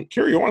was like,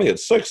 Kiri Ioane at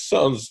 6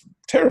 sounds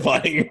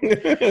terrifying.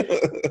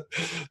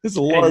 He's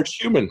a large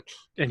human,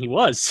 and he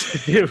was.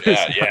 He's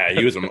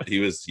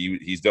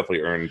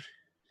definitely earned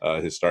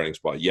his starting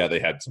spot. Yeah, they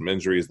had some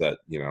injuries that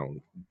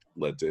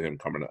led to him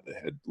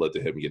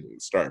getting the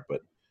start, but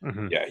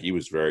yeah, he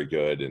was very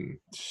good. And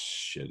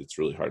shit, it's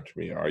really hard for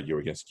me to argue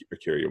against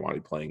Kiri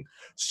Ioane playing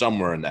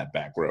somewhere in that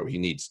back row. He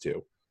needs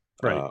to.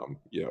 Right.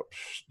 You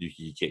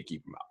can't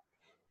keep him out.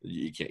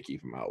 You can't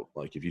keep him out.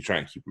 Like if you try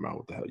and keep him out,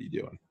 what the hell are you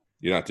doing?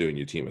 You're not doing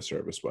your team a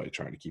service by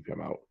trying to keep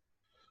him out.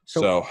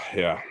 So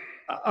yeah.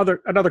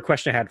 Another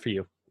question I had for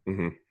you,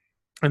 and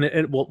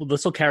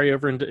this will carry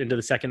over into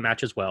the second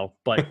match as well.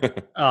 But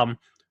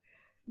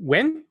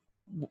when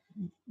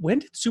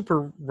did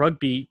Super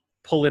Rugby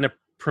pull in a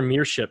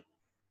premiership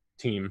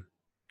team?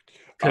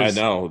 I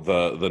know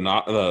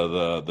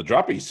the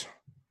droppies.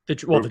 The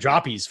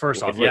droppies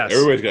first off. Yes,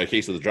 everybody's got a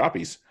case of the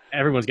droppies.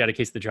 Everyone's got a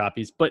case of the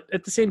droppies, but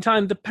at the same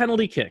time, the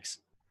penalty kicks.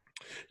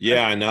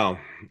 Yeah, I know.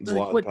 There's a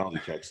lot of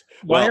penalty kicks.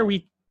 Why are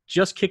we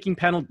just kicking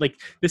penalty?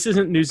 Like, this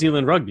isn't New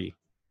Zealand rugby.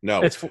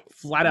 No. It's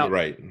flat out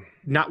right.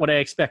 Not what I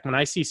expect. When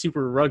I see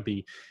Super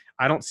Rugby,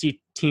 I don't see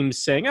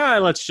teams saying,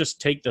 let's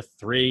just take the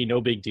 3,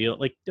 no big deal.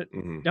 Like,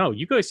 no,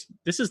 you guys,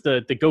 this is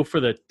the go for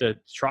the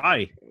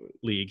try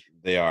league.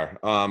 They are.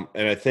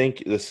 And I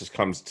think this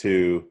comes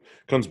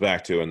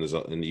back to,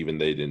 and even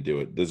they didn't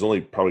do it. There's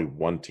only probably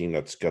one team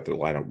that's got their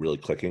lineup really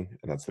clicking,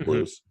 and that's the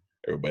Blues.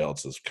 Everybody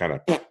else is kind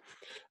of...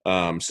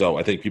 so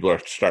I think people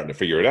are starting to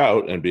figure it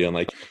out and being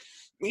like,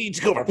 we need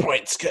to go for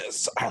points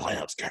because our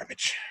lineup's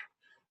garbage.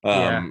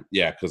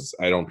 Because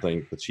I don't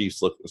think the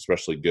Chiefs look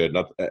especially good.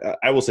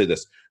 I will say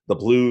this. The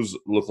Blues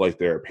look like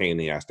they're a pain in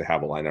the ass to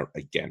have a lineup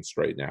against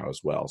right now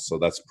as well. So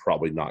that's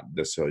probably not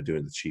necessarily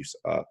doing the Chiefs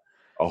a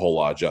whole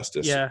lot of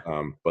justice. Yeah.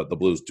 But the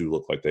Blues do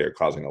look like they are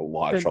causing a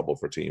lot of trouble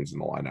for teams in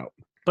the lineup.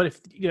 But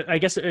I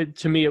guess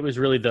to me it was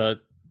really the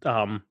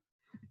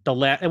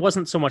it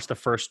wasn't so much the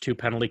first 2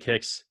 penalty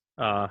kicks.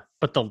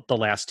 But the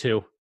last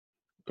 2,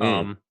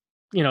 I'm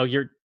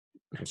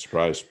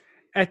surprised.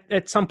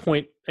 At some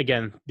point,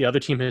 again, the other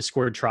team has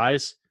scored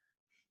tries.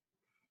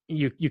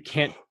 You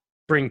can't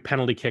bring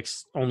penalty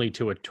kicks only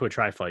to a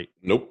try fight.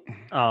 Nope.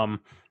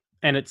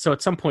 And so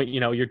at some point,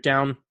 you're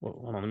down. Well,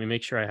 hold on, let me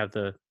make sure I have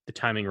the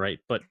timing right.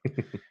 But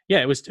yeah,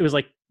 it was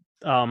like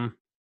 7-6.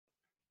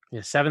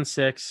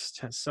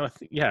 So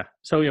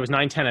so it was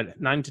 9-10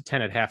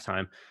 at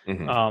halftime.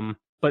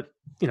 But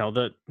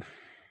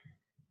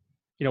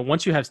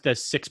once you have the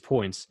 6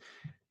 points,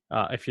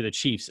 if you're the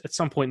Chiefs, at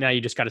some point now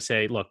you just got to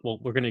say, look, well,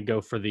 we're going to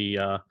go for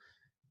the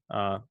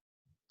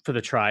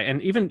try.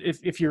 And even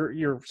if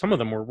you're some of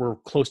them were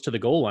close to the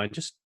goal line,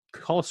 just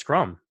call a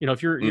scrum.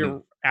 If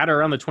you're at or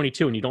around the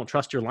 22 and you don't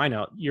trust your line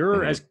out,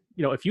 you're as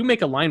if you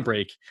make a line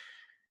break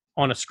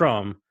on a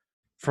scrum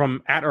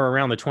from at or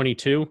around the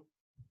 22,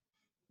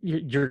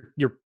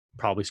 you're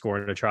probably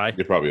scoring a try.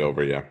 You're probably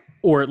over, yeah.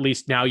 Or at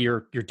least now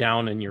you're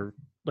down and you're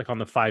like on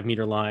the 5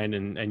 meter line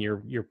and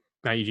you're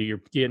now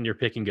you're getting your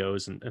pick and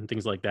goes and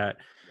things like that.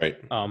 Right.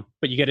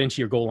 But you get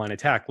into your goal line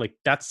attack, like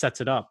that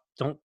sets it up.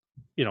 Don't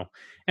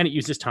and it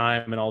uses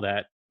time and all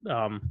that.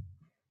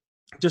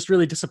 Just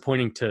really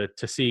disappointing to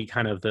see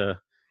kind of the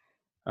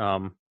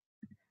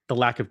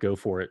lack of go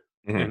for it,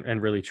 Mhm.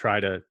 and really try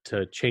to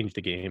change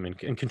the game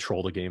and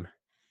control the game.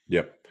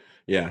 Yep.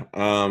 Yeah.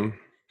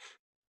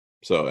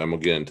 So, and we'll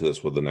get into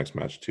this with the next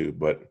match too.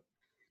 But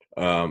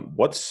we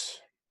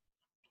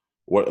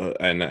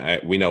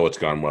know what's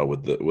gone well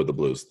with the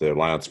Blues. Their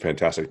lineup's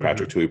fantastic.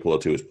 Patrick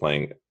Tuipulotu is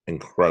playing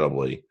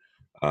incredibly.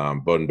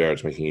 Bowden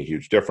Barrett's making a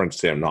huge difference.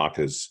 Sam Knock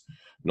is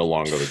no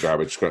longer the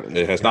garbage.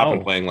 It has not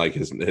been playing like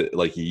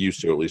he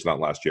used to, at least not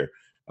last year.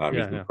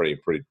 He's been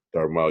pretty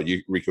darn well.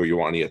 Rico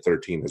Ioane at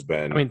 13 has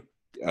been. I mean,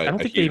 I don't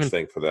a think huge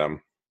thing for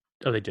them.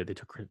 Oh, they did. They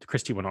took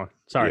Christie one on.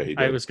 Sorry,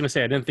 Yeah, I was going to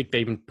say I didn't think they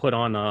even put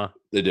on.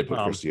 They did put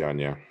Christie on.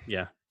 Yeah.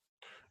 Yeah.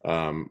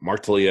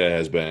 Mark Talia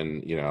has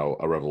been,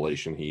 a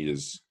revelation. He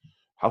is.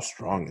 How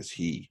strong is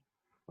he?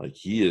 Like,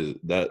 he is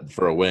that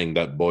for a wing.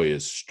 That boy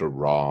is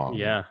strong.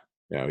 Yeah.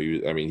 He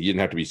didn't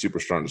have to be super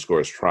strong to score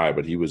his try,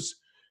 but he was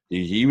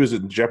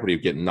in jeopardy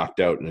of getting knocked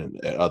out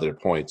at other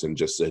points, and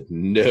just said,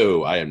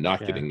 "No, I am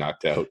not getting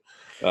knocked out."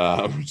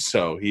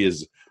 So he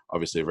is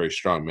obviously a very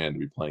strong man to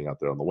be playing out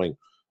there on the wing.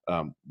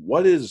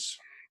 What is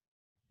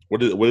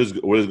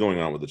going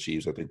on with the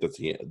Chiefs? I think that's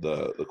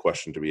the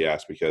question to be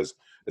asked, because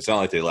it's not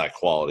like they lack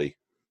quality.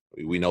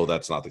 We know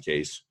that's not the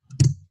case.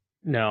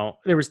 No,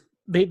 there was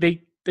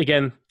they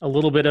again a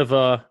little bit of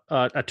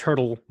a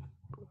turtle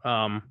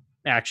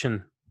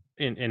action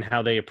in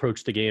how they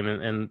approach the game,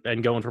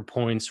 and going for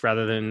points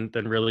rather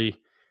than really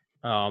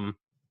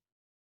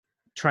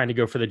trying to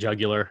go for the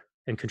jugular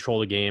and control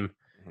the game.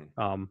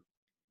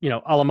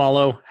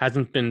 Alamalo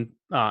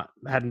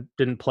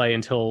didn't play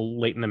until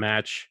late in the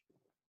match.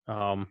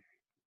 And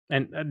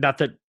not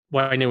that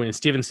Wainui and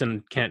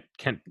Stevenson can't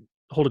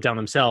hold it down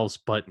themselves,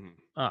 but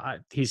I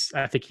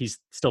think he's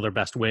still their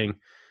best wing.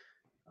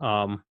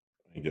 I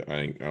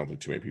don't think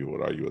too many people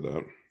would argue with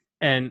that.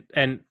 And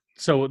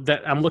so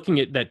that I'm looking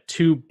at that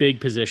two big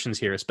positions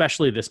here,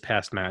 especially this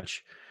past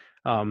match.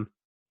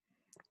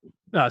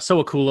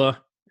 Soakula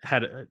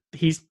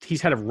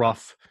he's had a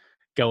rough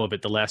go of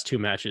it the last two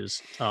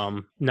matches.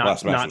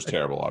 Last match was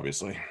terrible,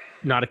 obviously.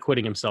 Not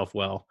acquitting himself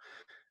well.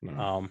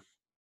 No.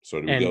 So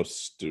do we go?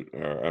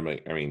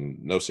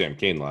 No Sam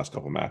Kane the last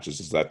couple of matches.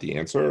 Is that the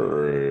answer,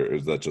 or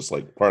is that just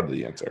like part of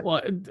the answer?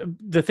 Well,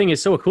 the thing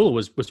is, Soakula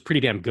was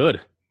pretty damn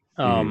good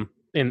in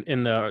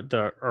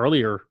the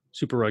earlier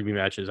Super Rugby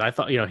matches. I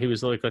thought he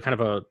was like a kind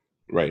of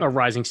a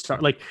rising star.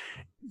 Like,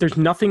 there's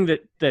nothing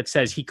that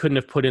says he couldn't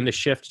have put in the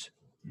shift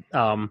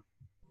that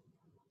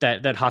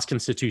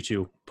Hoskins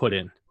Satutu put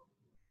in.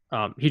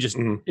 He just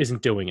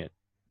isn't doing it.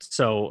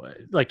 So,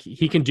 like,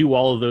 he can do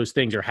all of those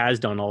things, or has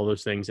done all of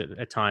those things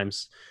at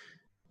times.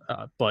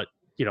 But,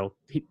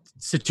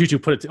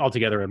 Satutu put it all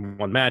together in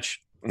one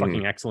match.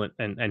 Fucking excellent.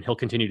 And he'll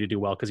continue to do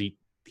well because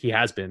he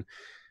has been.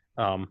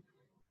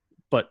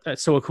 But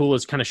Soakula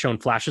has kind of shown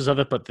flashes of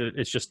it, but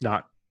it's just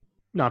not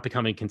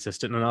becoming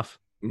consistent enough.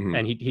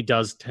 And he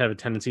does have a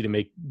tendency to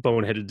make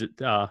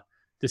boneheaded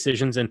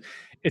decisions. And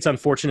it's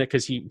unfortunate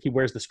because he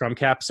wears the scrum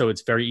cap, so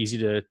it's very easy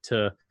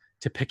to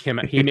pick him.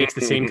 He makes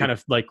the same kind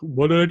of like,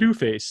 what do I do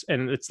face?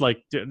 And it's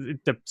like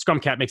the scrum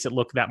cap makes it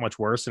look that much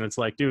worse. And it's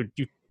like, dude,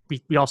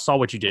 we all saw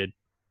what you did.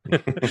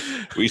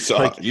 We saw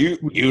like,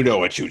 you know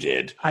what you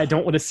did. I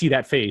don't want to see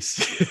that face.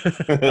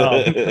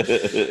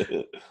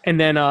 And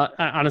then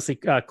honestly,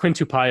 Quinn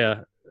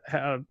Tupaia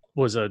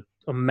was a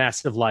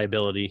massive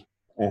liability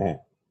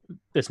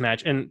this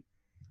match. And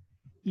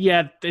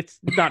yeah, it's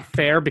not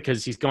fair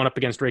because he's going up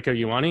against Rico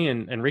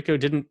Ioane, and Rico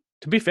didn't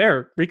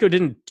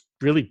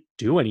really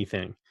do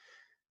anything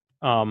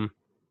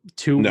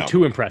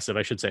too impressive,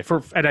 I should say.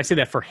 And I say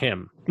that for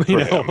him.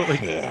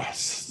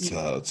 It's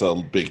a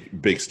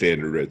big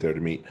standard right there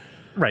to meet.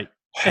 Right.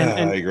 And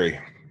I agree.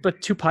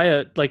 But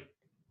Tupaia,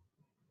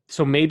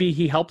 so maybe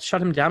he helped shut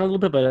him down a little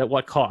bit, but at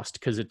what cost?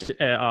 Because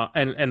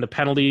and the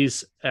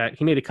penalties,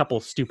 he made a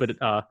couple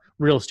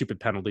real stupid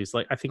penalties.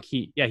 Like, I think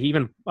he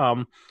even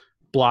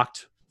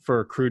blocked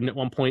for Cruden at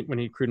one point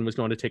when Cruden was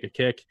going to take a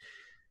kick.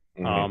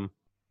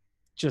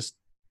 It's.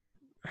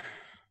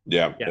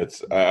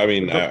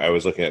 I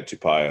was looking at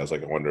Tupaia. I was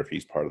like, I wonder if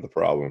he's part of the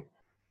problem.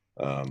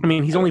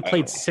 He's only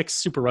played 6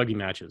 Super Rugby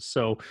matches,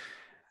 so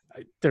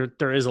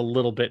there is a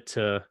little bit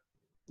to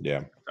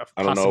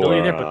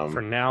possibility there. But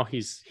for now,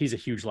 he's a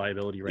huge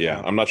liability right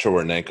now. Yeah, I'm not sure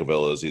where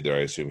Nankiville is either. I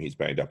assume he's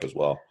banged up as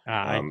well.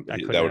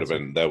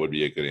 That would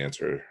be a good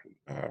answer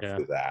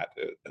for that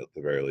at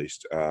the very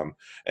least.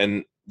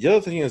 And the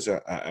other thing is,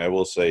 I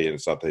will say, and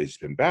it's not that he's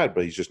been bad,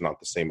 but he's just not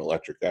the same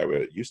electric guy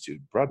we're used to.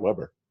 Brad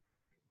Weber.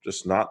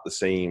 Just not the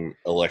same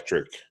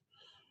electric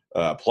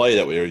play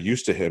that we are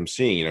used to him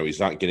seeing. He's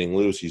not getting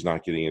loose. He's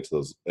not getting into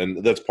those.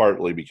 And that's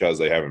partly because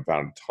they haven't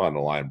found a ton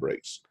of line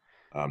breaks.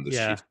 This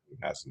team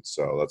hasn't.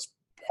 So that's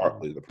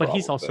partly the problem. But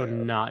he's also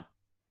not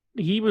 –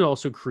 he would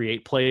also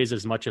create plays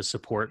as much as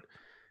support.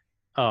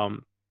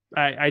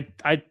 I'd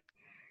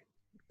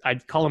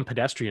call him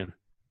pedestrian.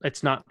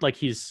 It's not like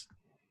he's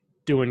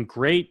doing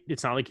great.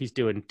 It's not like he's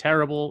doing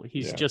terrible.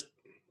 He's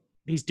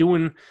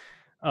doing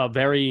a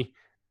very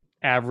 –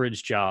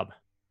 average job,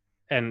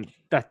 and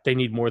that they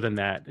need more than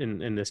that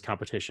in this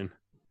competition.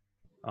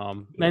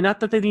 And not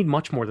that they need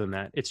much more than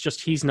that. It's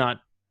just he's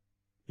not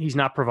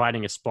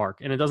providing a spark,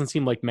 and it doesn't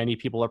seem like many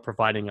people are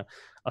providing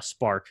a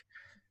spark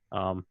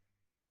to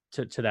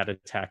that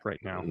attack right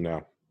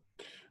now.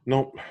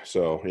 Nope.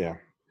 So yeah,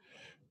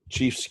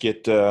 Chiefs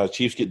get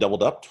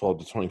doubled up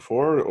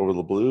 12-24 over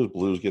the Blues.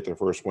 Blues get their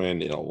first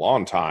win in a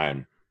long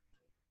time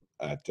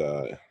at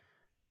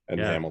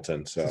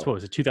Hamilton. So what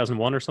was it,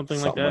 2001 or something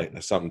like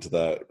that? Something to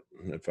that,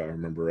 if I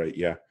remember right.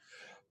 Yeah.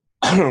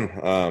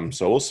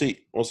 So we'll see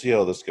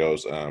how this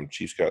goes.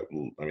 Chiefs got.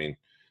 I mean,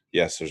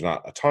 yes, there's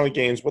not a ton of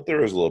games, but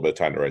there is a little bit of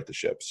time to right the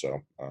ship. So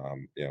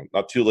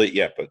not too late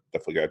yet, but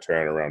definitely got to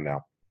turn it around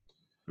now.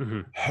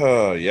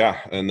 Mm-hmm. Yeah,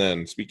 and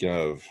then speaking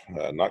of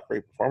not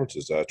great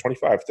performances,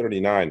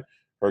 25-39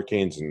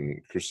 Hurricanes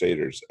and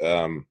Crusaders.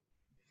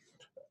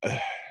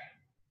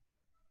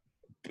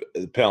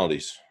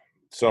 Penalties,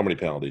 so many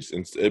penalties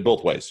in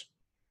both ways.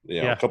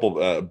 A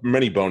couple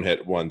many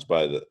bonehead ones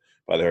by the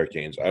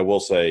Hurricanes. I will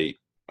say,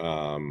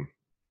 you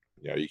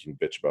can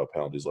bitch about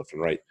penalties left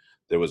and right.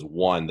 There was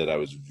one that I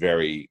was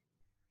very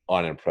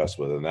unimpressed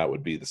with, and that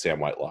would be the Sam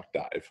Whitelock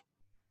dive,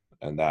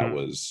 and that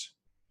was.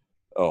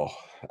 Oh,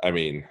 I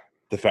mean,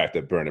 the fact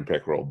that Brendan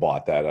Pickrell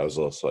bought that, I was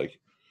just like,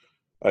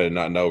 I did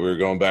not know we were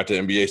going back to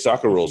NBA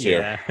soccer rules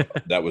here.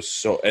 That was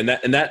so, and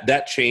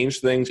that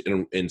changed things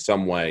in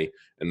some way.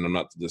 And I'm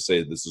not to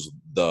say this is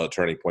the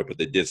turning point, but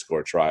they did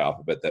score a try off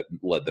of it that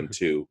led them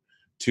to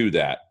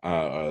that.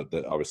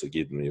 That obviously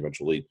gave them the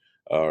eventual lead,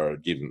 or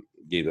gave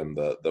them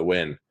the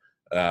win.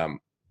 Van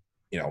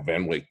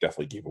Wyk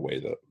definitely gave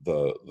away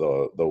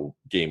the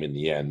game in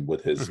the end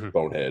with his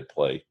bonehead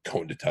play.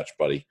 Going to touch,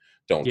 buddy.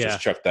 Don't just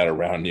chuck that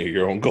around near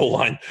your own goal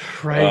line.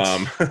 Right.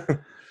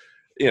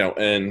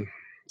 And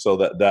so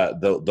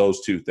that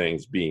those two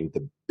things being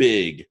the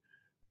big,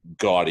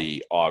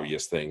 gaudy,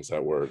 obvious things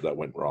that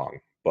went wrong.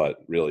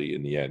 But really,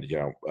 in the end,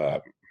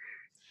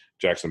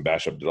 Jackson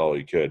Bashop did all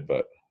he could,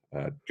 but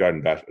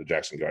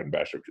Jackson Garden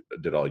Bashop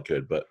did all he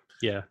could. But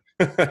yeah.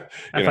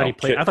 I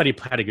thought he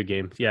had a good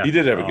game. Yeah, he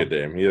did have a good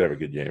game. He did have a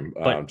good game.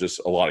 Just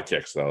a lot of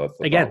kicks, though. That's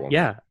the problem.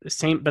 Yeah,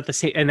 same.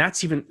 And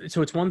that's even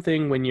so. It's one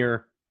thing when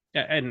you're,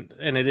 and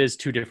it is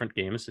two different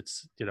games.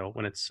 It's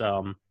when it's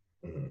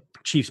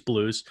Chiefs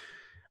Blues,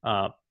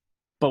 but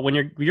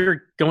when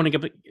you're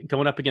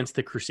going up against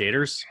the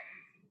Crusaders,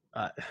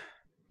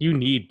 you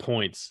need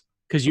points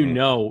because you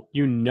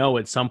know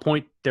at some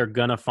point they're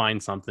gonna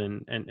find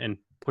something and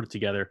put it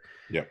together.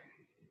 Yeah.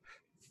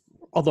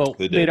 Although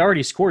they'd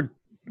already scored.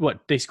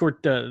 They scored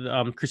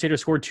the Crusaders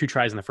scored 2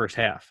 tries in the first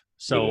half.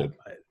 So,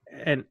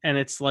 and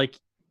it's like,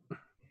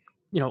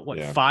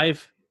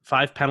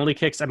 five penalty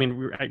kicks. I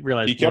mean, I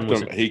realized he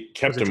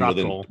kept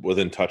them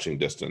within touching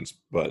distance,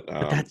 but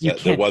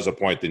there was a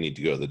point they need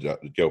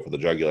to go for the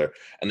jugular,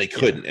 and they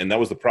couldn't. And that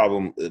was the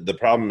problem. The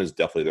problem is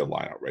definitely their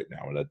lineup right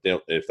now. And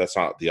if that's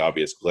not the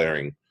obvious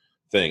glaring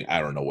thing,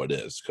 I don't know what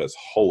is, because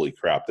holy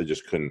crap, they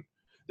just couldn't.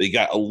 They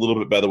got a little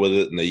bit better with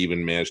it, and they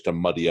even managed to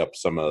muddy up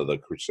some of the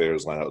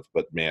Crusaders lineups.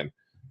 But man,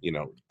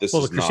 the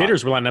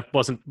Crusaders lineup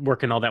wasn't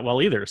working all that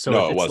well either. So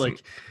no, it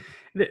wasn't.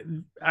 Like,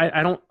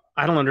 I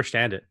don't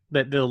understand it.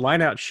 That the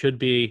lineout should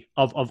be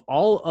of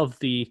all of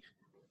the,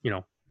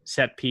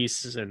 set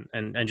pieces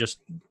and just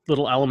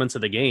little elements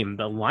of the game.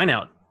 The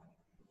lineout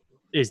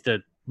is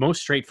the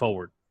most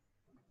straightforward.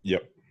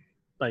 Yep.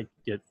 Like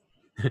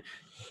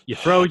you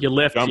throw, you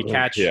lift, you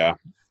catch, and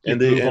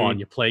move on.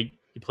 You play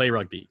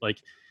rugby. Like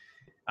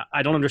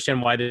I don't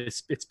understand why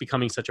it's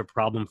becoming such a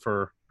problem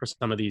for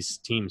some of these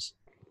teams.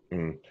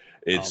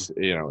 It's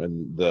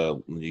and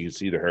you can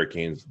see the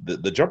Hurricanes,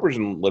 the jumpers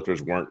and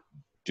lifters weren't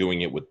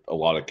doing it with a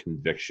lot of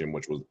conviction,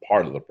 which was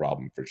part of the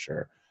problem for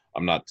sure.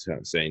 I'm not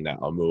saying that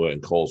Almua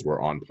and Coles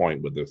were on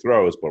point with their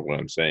throws, but what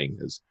I'm saying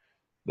is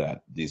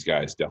that these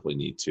guys definitely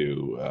need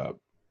to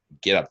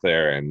get up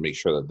there and make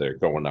sure that they're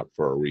going up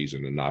for a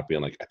reason and not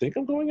being like, I think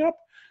I'm going up.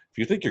 If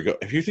you think you're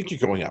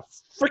going up,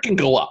 freaking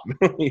go up.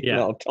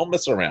 Don't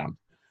mess around.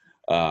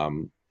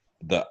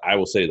 I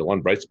will say the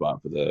one bright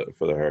spot for the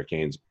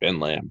Hurricanes, Ben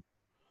Lamb,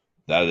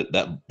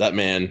 that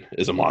man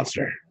is a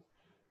monster,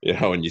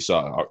 and you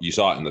saw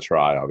it in the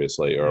try,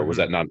 obviously, or was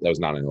that was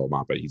not in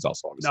Olamapa, but he's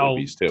also obviously a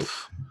beast too.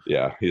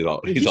 Yeah,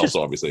 he's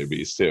also obviously a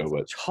beast too,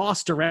 but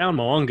tossed around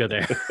Moanga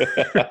there.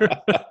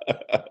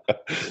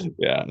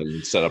 Yeah,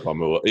 and set up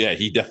Amua. Yeah,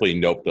 he definitely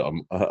noped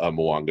a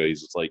Moanga.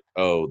 He's just like,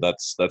 oh,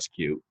 that's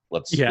cute.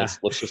 Let's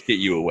just get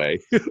you away.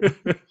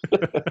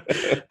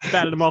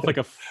 Batted him off like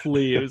a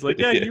flea. It was like,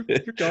 you're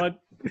gone.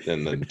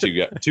 And then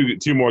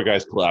two more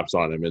guys collapse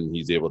on him, and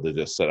he's able to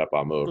just set up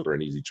Amua for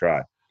an easy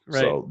try.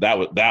 Right. So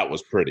that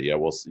was pretty.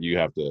 You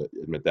have to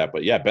admit that.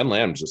 But yeah, Ben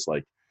Lamb's just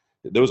like,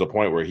 there was a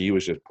point where he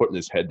was just putting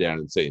his head down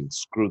and saying,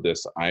 screw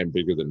this, I'm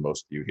bigger than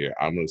most of you here.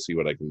 I'm going to see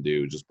what I can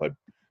do just by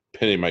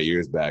pinning my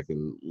ears back,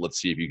 and let's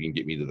see if you can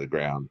get me to the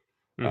ground.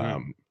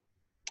 And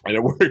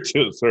it worked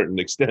to a certain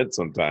extent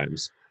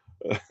sometimes.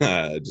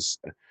 Just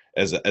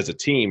as a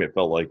team, it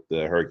felt like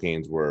the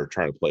Hurricanes were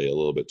trying to play a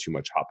little bit too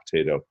much hot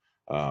potato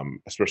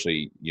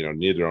especially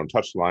near their own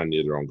touchline,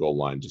 near their own goal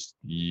line. Just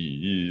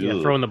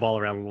throwing the ball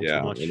around a little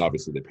too much. And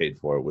obviously they paid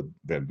for it with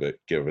Van Vick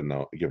giving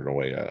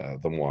away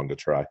the Mwanga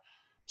try.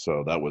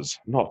 So that was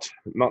not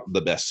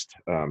the best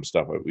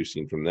stuff that we've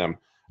seen from them.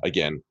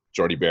 Again,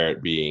 Jordy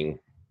Barrett being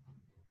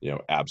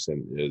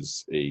absent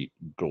is a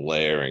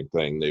glaring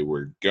thing. They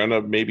were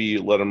gonna maybe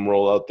let him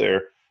roll out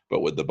there,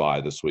 but with the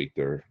bye this week,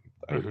 they're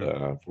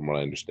from what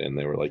I understand,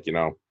 they were like,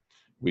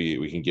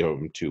 we can give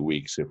him 2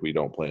 weeks if we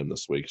don't play him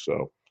this week,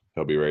 so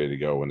he'll be ready to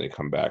go when they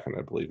come back. And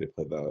I believe they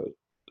play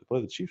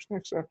the Chiefs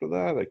next after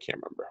that. I can't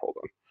remember. Hold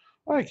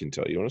on, I can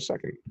tell you in a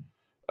second.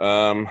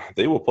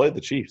 They will play the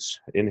Chiefs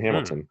in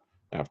Hamilton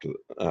after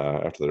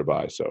their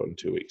bye, so in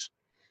 2 weeks.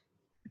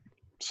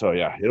 So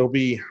yeah, it'll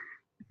be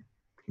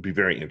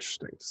very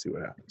interesting to see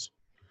what happens.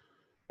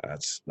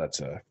 That's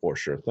a for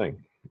sure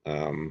thing.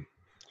 And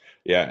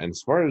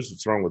as far as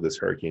what's wrong with this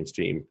Hurricanes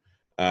team,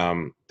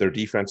 their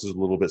defense is a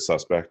little bit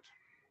suspect.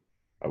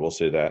 I will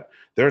say that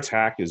their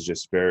attack is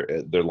just their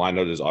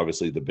lineout is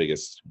obviously the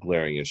biggest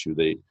glaring issue.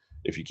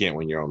 If you can't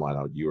win your own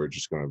lineout, you are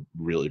just going to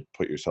really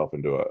put yourself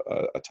into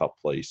a tough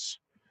place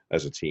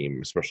as a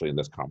team, especially in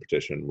this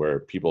competition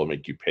where people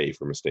make you pay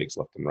for mistakes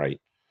left and right.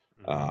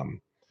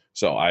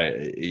 So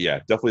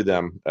definitely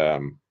them.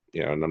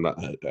 And I'm not.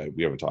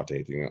 We haven't talked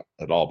anything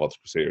at all about the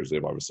Crusaders. They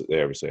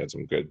obviously had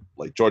some good.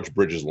 Like George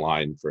Bridges'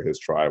 line for his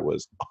try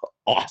was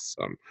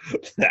awesome.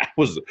 That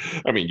was.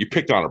 I mean, you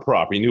picked on a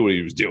prop. He knew what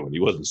he was doing.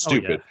 He wasn't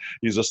stupid. Oh, yeah.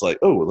 He's just like,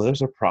 well,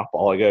 there's a prop.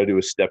 All I got to do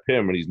is step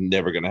him, and he's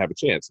never going to have a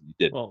chance. And he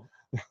did. Well,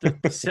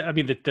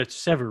 the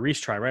Sever Reese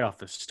try right off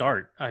the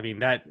start. I mean,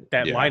 that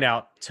line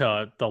out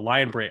to the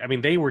line break. I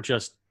mean, they were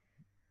just.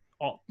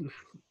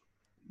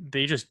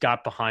 They just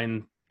got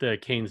behind the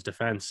Canes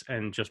defense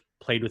and just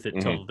played with it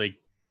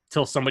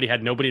till somebody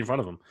had nobody in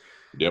front of them.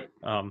 Yep.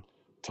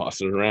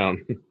 Toss it around.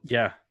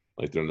 Yeah.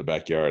 Like they're in the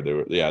backyard.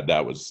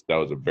 That was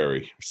a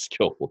very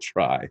skillful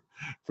try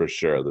for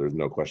sure. There's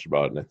no question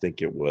about it. And I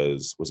think it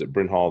was it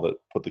Bryn Hall that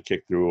put the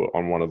kick through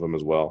on one of them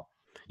as well?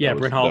 Yeah,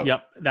 Bryn Hall.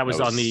 Yep. That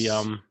was on the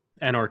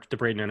the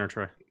Braden Enor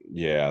try.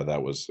 Yeah,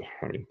 that was,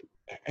 I mean,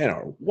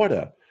 Enor,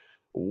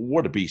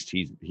 what a beast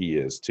he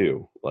is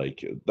too.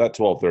 Like that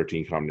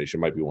 12-13 combination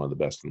might be one of the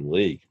best in the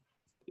league.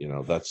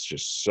 That's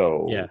just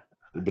so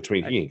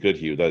between he and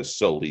Goodhue, that is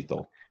so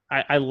lethal.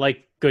 I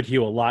like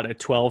Goodhue a lot at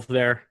 12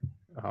 there.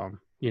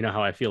 You know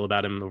how I feel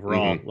about him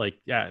overall.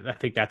 I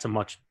think that's a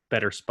much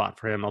better spot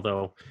for him.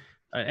 Although,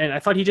 and I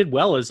thought he did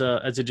well as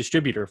a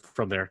distributor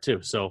from there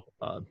too. So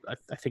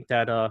I think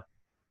that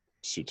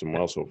suits him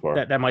well so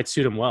far. That might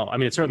suit him well. I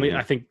mean, it certainly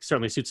I think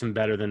certainly suits him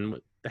better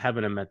than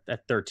having him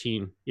at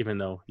 13. Even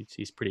though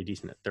he's pretty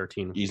decent at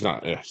 13. He's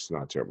not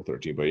terrible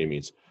 13 by any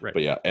means. Right.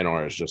 But yeah,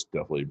 NR is just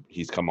definitely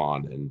he's come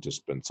on and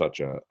just been such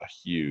a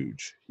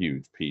huge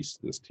piece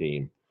to this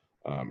team.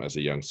 As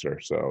a youngster,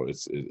 so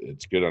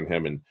it's good on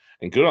him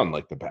and good on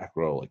like the back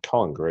row, like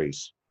Colin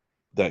Grace.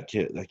 That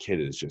kid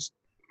is just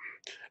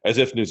as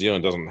if New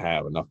Zealand doesn't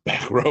have enough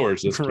back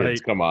rowers. This kid's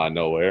come on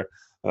nowhere.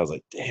 I was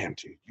like, damn,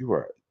 dude, you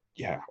are.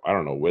 Yeah, I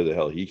don't know where the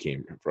hell he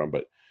came from,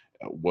 but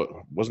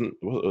was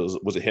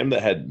it him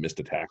that had missed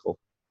a tackle?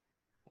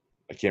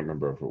 I can't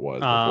remember if it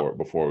was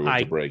before we went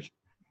to break.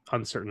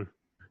 Uncertain.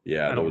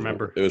 Yeah, I don't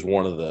remember. It was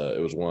one of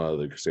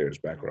the Crusaders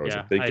back rowers.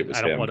 Yeah, I think it was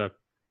him.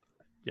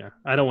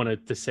 I don't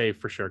want to say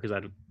for sure because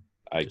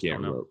I can't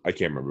remember. I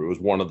can't remember. It was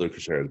one of the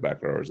Crusaders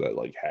back rowers that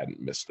like hadn't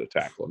missed a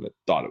tackle and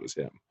thought it was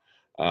him.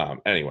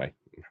 Anyway,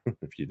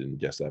 if you didn't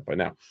guess that by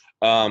now.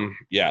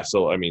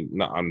 So I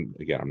mean, I'm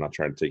not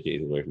trying to take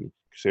anything away from the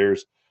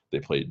Crusaders. They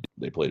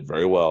played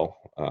very well.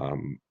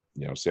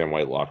 Sam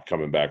Whitelock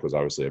coming back was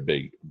obviously a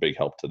big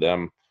help to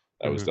them.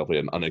 That was definitely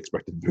an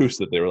unexpected boost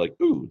that they were like,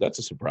 ooh, that's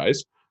a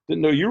surprise.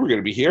 Didn't know you were going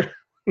to be here.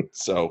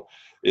 So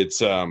it's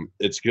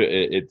good.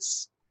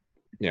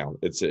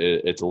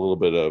 It's a little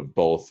bit of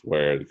both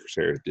where the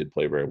Crusaders did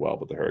play very well,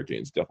 but the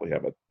Hurricanes definitely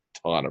have a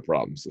ton of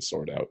problems to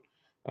sort out.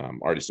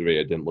 Artie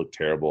Surveyor didn't look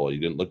terrible. He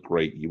didn't look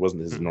great. He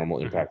wasn't his normal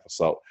impactful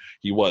self.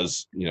 He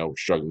was,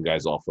 shrugging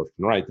guys off left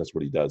and right. That's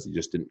what he does. He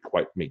just didn't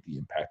quite make the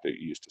impact that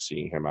you're used to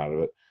seeing him out of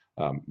it.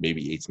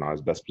 Maybe 8's not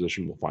his best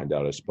position. We'll find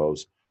out, I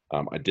suppose.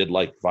 I did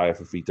like Vaya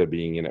Fafita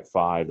being in at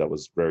 5. That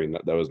was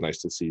nice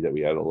to see that we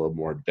had a little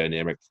more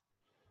dynamic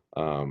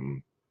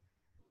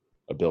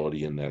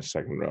ability in that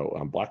second row.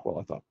 Blackwell,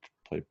 I thought,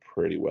 played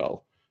pretty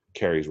well.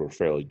 Carries were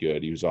fairly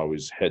good. He was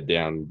always head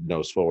down,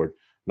 nose forward.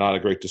 Not a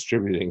great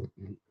distributing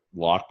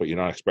lock, but you're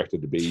not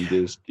expected to be.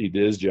 He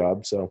did his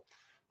job, so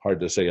hard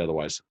to say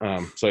otherwise.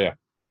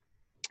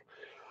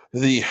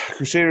 The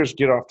Crusaders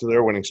get off to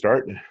their winning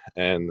start,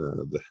 and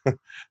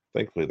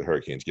thankfully the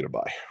Hurricanes get a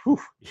bye.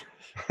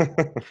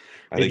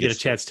 They get a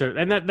chance to,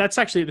 and that's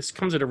actually, this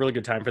comes at a really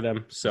good time for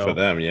them. So for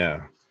them,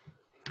 yeah,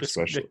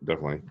 especially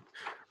definitely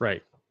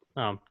right.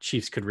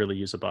 Chiefs could really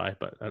use a bye,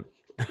 but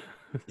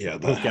yeah,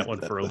 we'll get one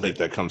for a I think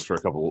that comes for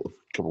a couple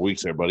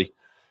weeks there, buddy.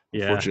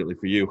 Yeah. Fortunately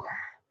for you,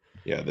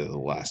 yeah, they're the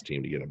last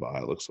team to get a bye.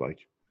 It looks like.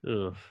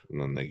 Ugh.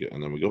 And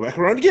then we go back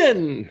around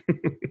again.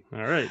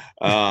 All right.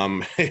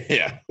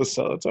 Yeah.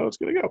 So that's how it's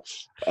gonna go.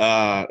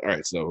 All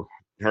right. So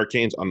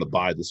Hurricanes on the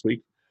bye this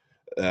week.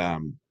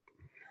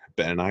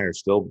 Ben and I are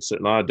still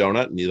sitting on a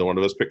donut. Neither one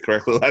of us picked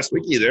correctly last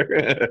week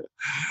either.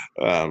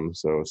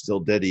 So still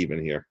dead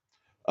even here.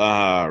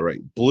 Right.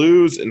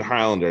 Blues and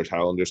Highlanders.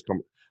 Highlanders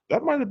come.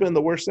 That might have been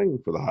the worst thing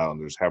for the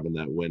Highlanders, having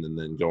that win and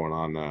then going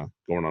on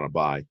a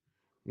bye.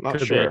 I'm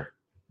not sure.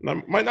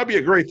 That might not be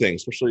a great thing,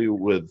 especially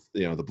with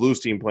the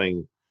Blues team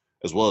playing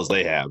as well as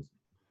they have,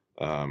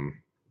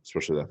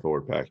 especially that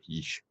forward pack.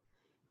 Yeesh.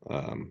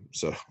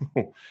 So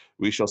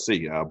we shall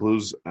see.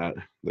 Blues at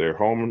their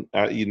home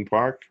at Eden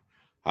Park.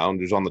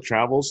 Highlanders on the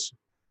travels.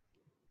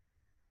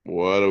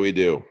 What do we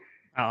do?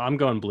 I'm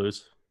going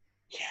Blues.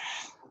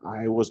 Yeah,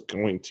 I was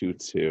going to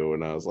too,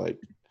 and I was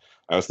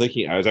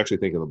actually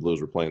thinking the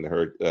Blues were playing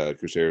the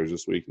Crusaders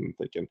this week, and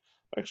thinking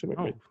actually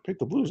maybe pick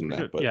the Blues in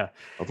that, but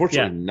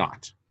unfortunately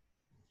not.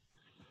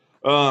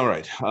 All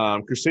right,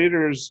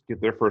 Crusaders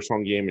get their first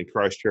home game in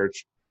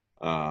Christchurch,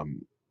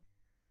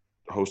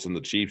 hosting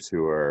the Chiefs,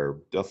 who are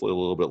definitely a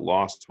little bit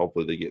lost.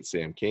 Hopefully, they get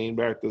Sam Cane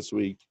back this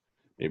week.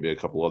 Maybe a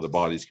couple other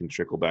bodies can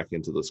trickle back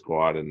into the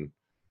squad and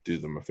do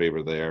them a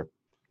favor there.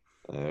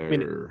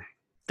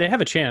 They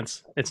have a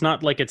chance. It's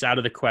not like it's out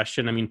of the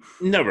question. I mean,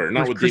 never.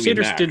 Not with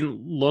Crusaders Mack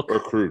didn't look or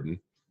Cruden.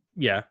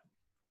 Yeah,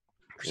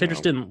 Crusaders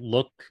didn't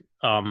look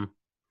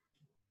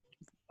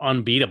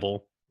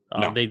unbeatable.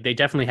 No. They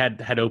definitely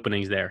had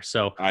openings there.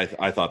 So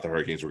I thought the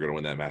Hurricanes were going to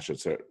win that match at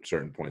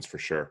certain points for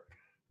sure,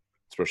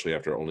 especially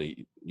after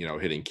only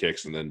hitting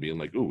kicks and then being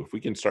like, "Ooh, if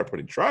we can start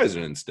putting tries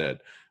in instead,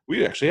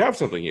 we actually have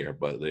something here."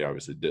 But they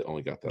obviously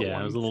only got that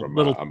one it was from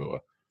Amua.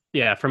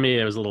 Yeah, for me,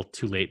 it was a little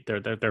too late.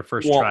 Their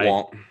first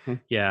try.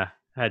 Yeah,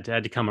 had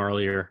to come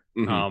earlier.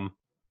 Mm-hmm.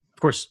 Of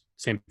course,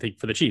 same thing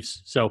for the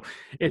Chiefs. So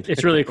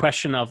it's really a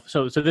question of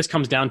so this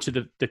comes down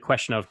to the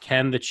question of,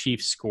 can the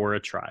Chiefs score a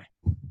try?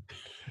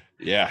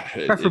 Yeah,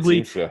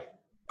 preferably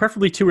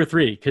 2 or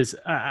 3, because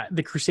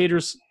the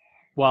Crusaders,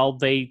 while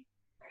they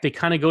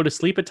kind of go to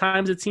sleep at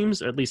times, it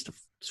seems, or at least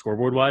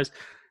scoreboard wise,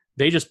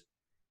 they just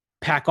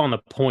pack on the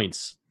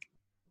points.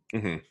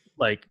 Mm-hmm.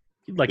 Like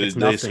it's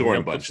nothing. They score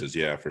in bunches,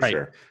 for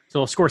sure. So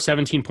they'll score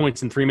 17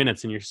 points in 3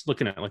 minutes, and you're just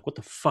looking at it like, what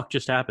the fuck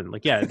just happened?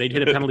 Like, yeah, they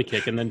hit a penalty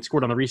kick and then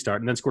scored on the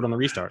restart and then scored on the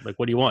restart. Like,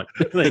 what do you want?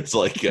 It's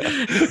like that.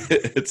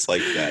 It's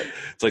like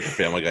the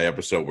Family Guy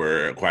episode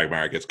where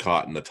Quagmire gets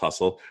caught in the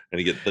tussle and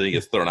he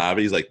gets thrown out.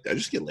 He's like, "Did I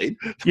just get laid?"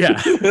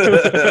 Yeah.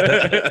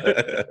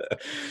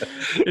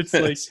 It's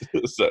like,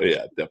 so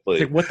yeah, definitely.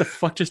 Like, what the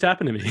fuck just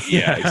happened to me?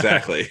 Yeah,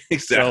 exactly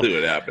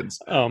what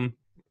happens.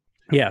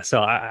 Yeah,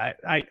 so I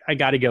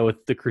got to go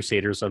with the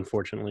Crusaders,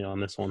 unfortunately, on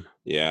this one.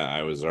 Yeah,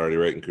 I was already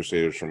writing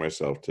Crusaders for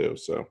myself too.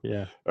 So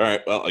yeah. All right.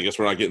 Well, I guess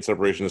we're not getting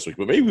separation this week,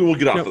 but maybe we'll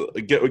get off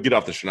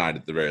the schneid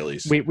at the very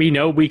least. We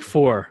know week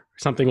 4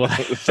 something will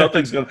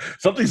something's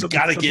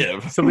got to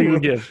give. Something will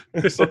give.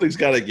 Something's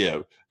got to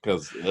give,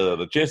 because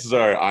the chances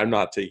are I'm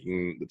not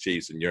taking the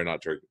Chiefs and you're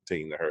not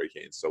taking the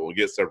Hurricanes. So we'll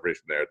get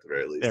separation there at the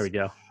very least. There we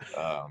go.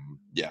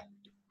 Yeah,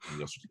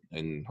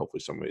 and hopefully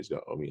somebody's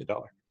going to owe me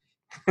 $1.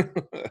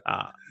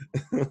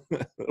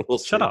 We'll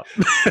see. Shut up.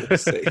 We'll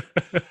see.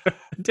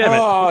 Damn it.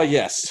 Oh,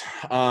 yes.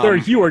 Or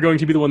you are going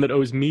to be the one that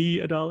owes me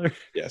 $1.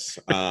 Yes.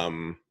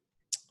 Yeah,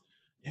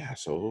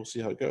 so we'll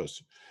see how it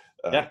goes.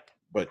 Yeah.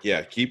 But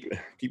yeah, keep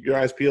your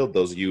eyes peeled.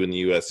 Those of you in the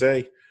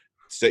USA,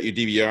 set your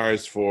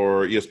DVRs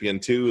for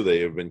ESPN2. They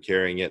have been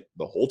carrying it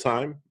the whole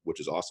time, which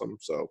is awesome.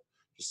 So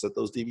just set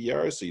those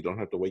DVRs so you don't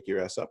have to wake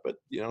your ass up at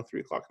 3:00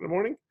 in the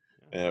morning.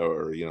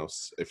 Or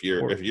if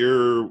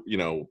you're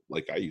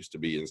like I used to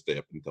be and stay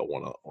up until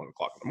 1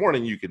 o'clock in the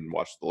morning, you can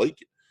watch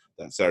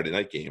that Saturday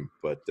night game.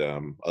 But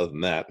other than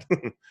that,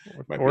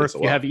 or if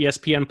you have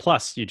ESPN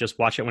Plus, you just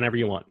watch it whenever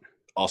you want.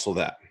 Also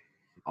that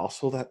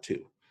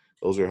too.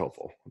 Those are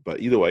helpful. But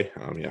either way,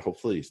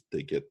 hopefully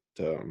they get.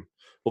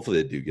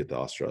 Hopefully they do get to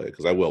Australia,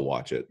 because I will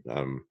watch it.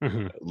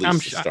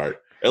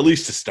 At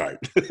least to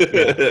start.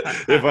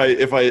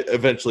 If I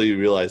eventually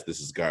realize this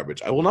is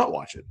garbage, I will not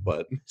watch it.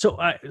 But so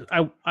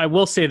I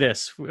will say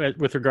this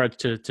with regards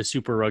to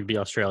Super Rugby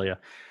Australia.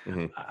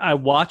 Mm-hmm. I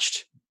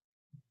watched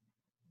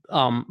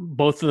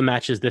both of the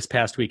matches this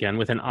past weekend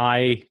with an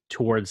eye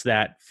towards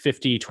that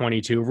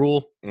 50-22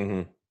 rule,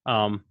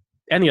 mm-hmm.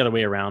 And the other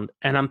way around.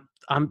 And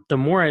I'm the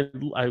more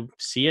I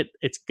see it,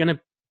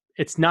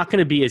 it's not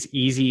gonna be as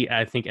easy,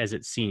 I think, as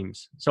it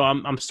seems. So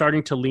I'm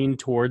starting to lean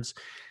towards,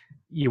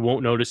 you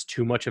won't notice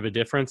too much of a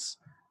difference.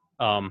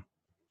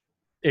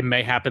 It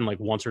may happen like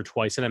once or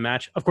twice in a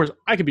match. Of course,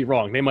 I could be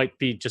wrong. They might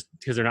be just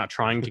because they're not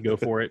trying to go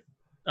for it.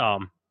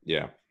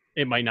 Yeah,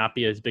 it might not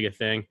be as big a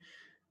thing.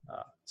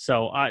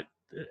 So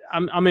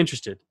I'm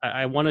interested.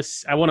 I want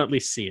to at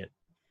least see it.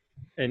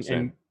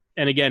 And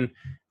again,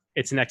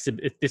 it's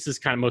this is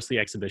kind of mostly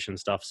exhibition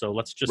stuff. So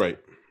let's just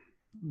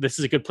This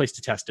is a good place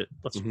to test it.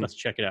 Let's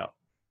check it out.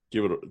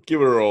 Give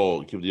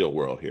the old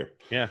whirl here.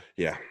 Yeah.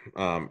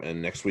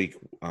 And next week,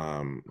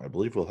 I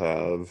believe we'll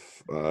have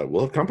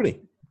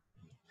company.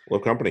 We'll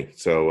have company.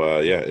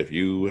 So if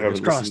you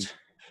haven't listened,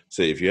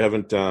 if you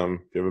haven't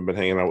been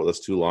hanging out with us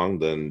too long,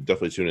 then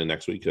definitely tune in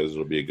next week, because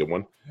it'll be a good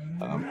one.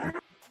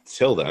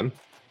 Till then,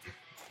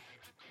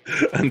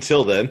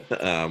 Until then,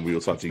 we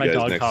will talk to you My guys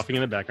dog next. coughing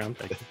in the background.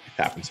 Thank you.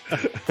 Happens.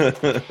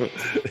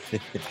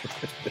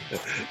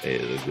 Hey,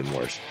 there's been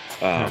worse.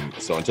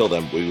 So until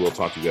then, we will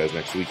talk to you guys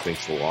next week.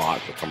 Thanks a lot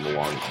for coming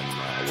along,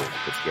 and we'll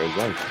catch you guys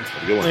then.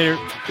 Have a good one. Later.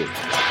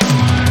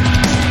 Cheers.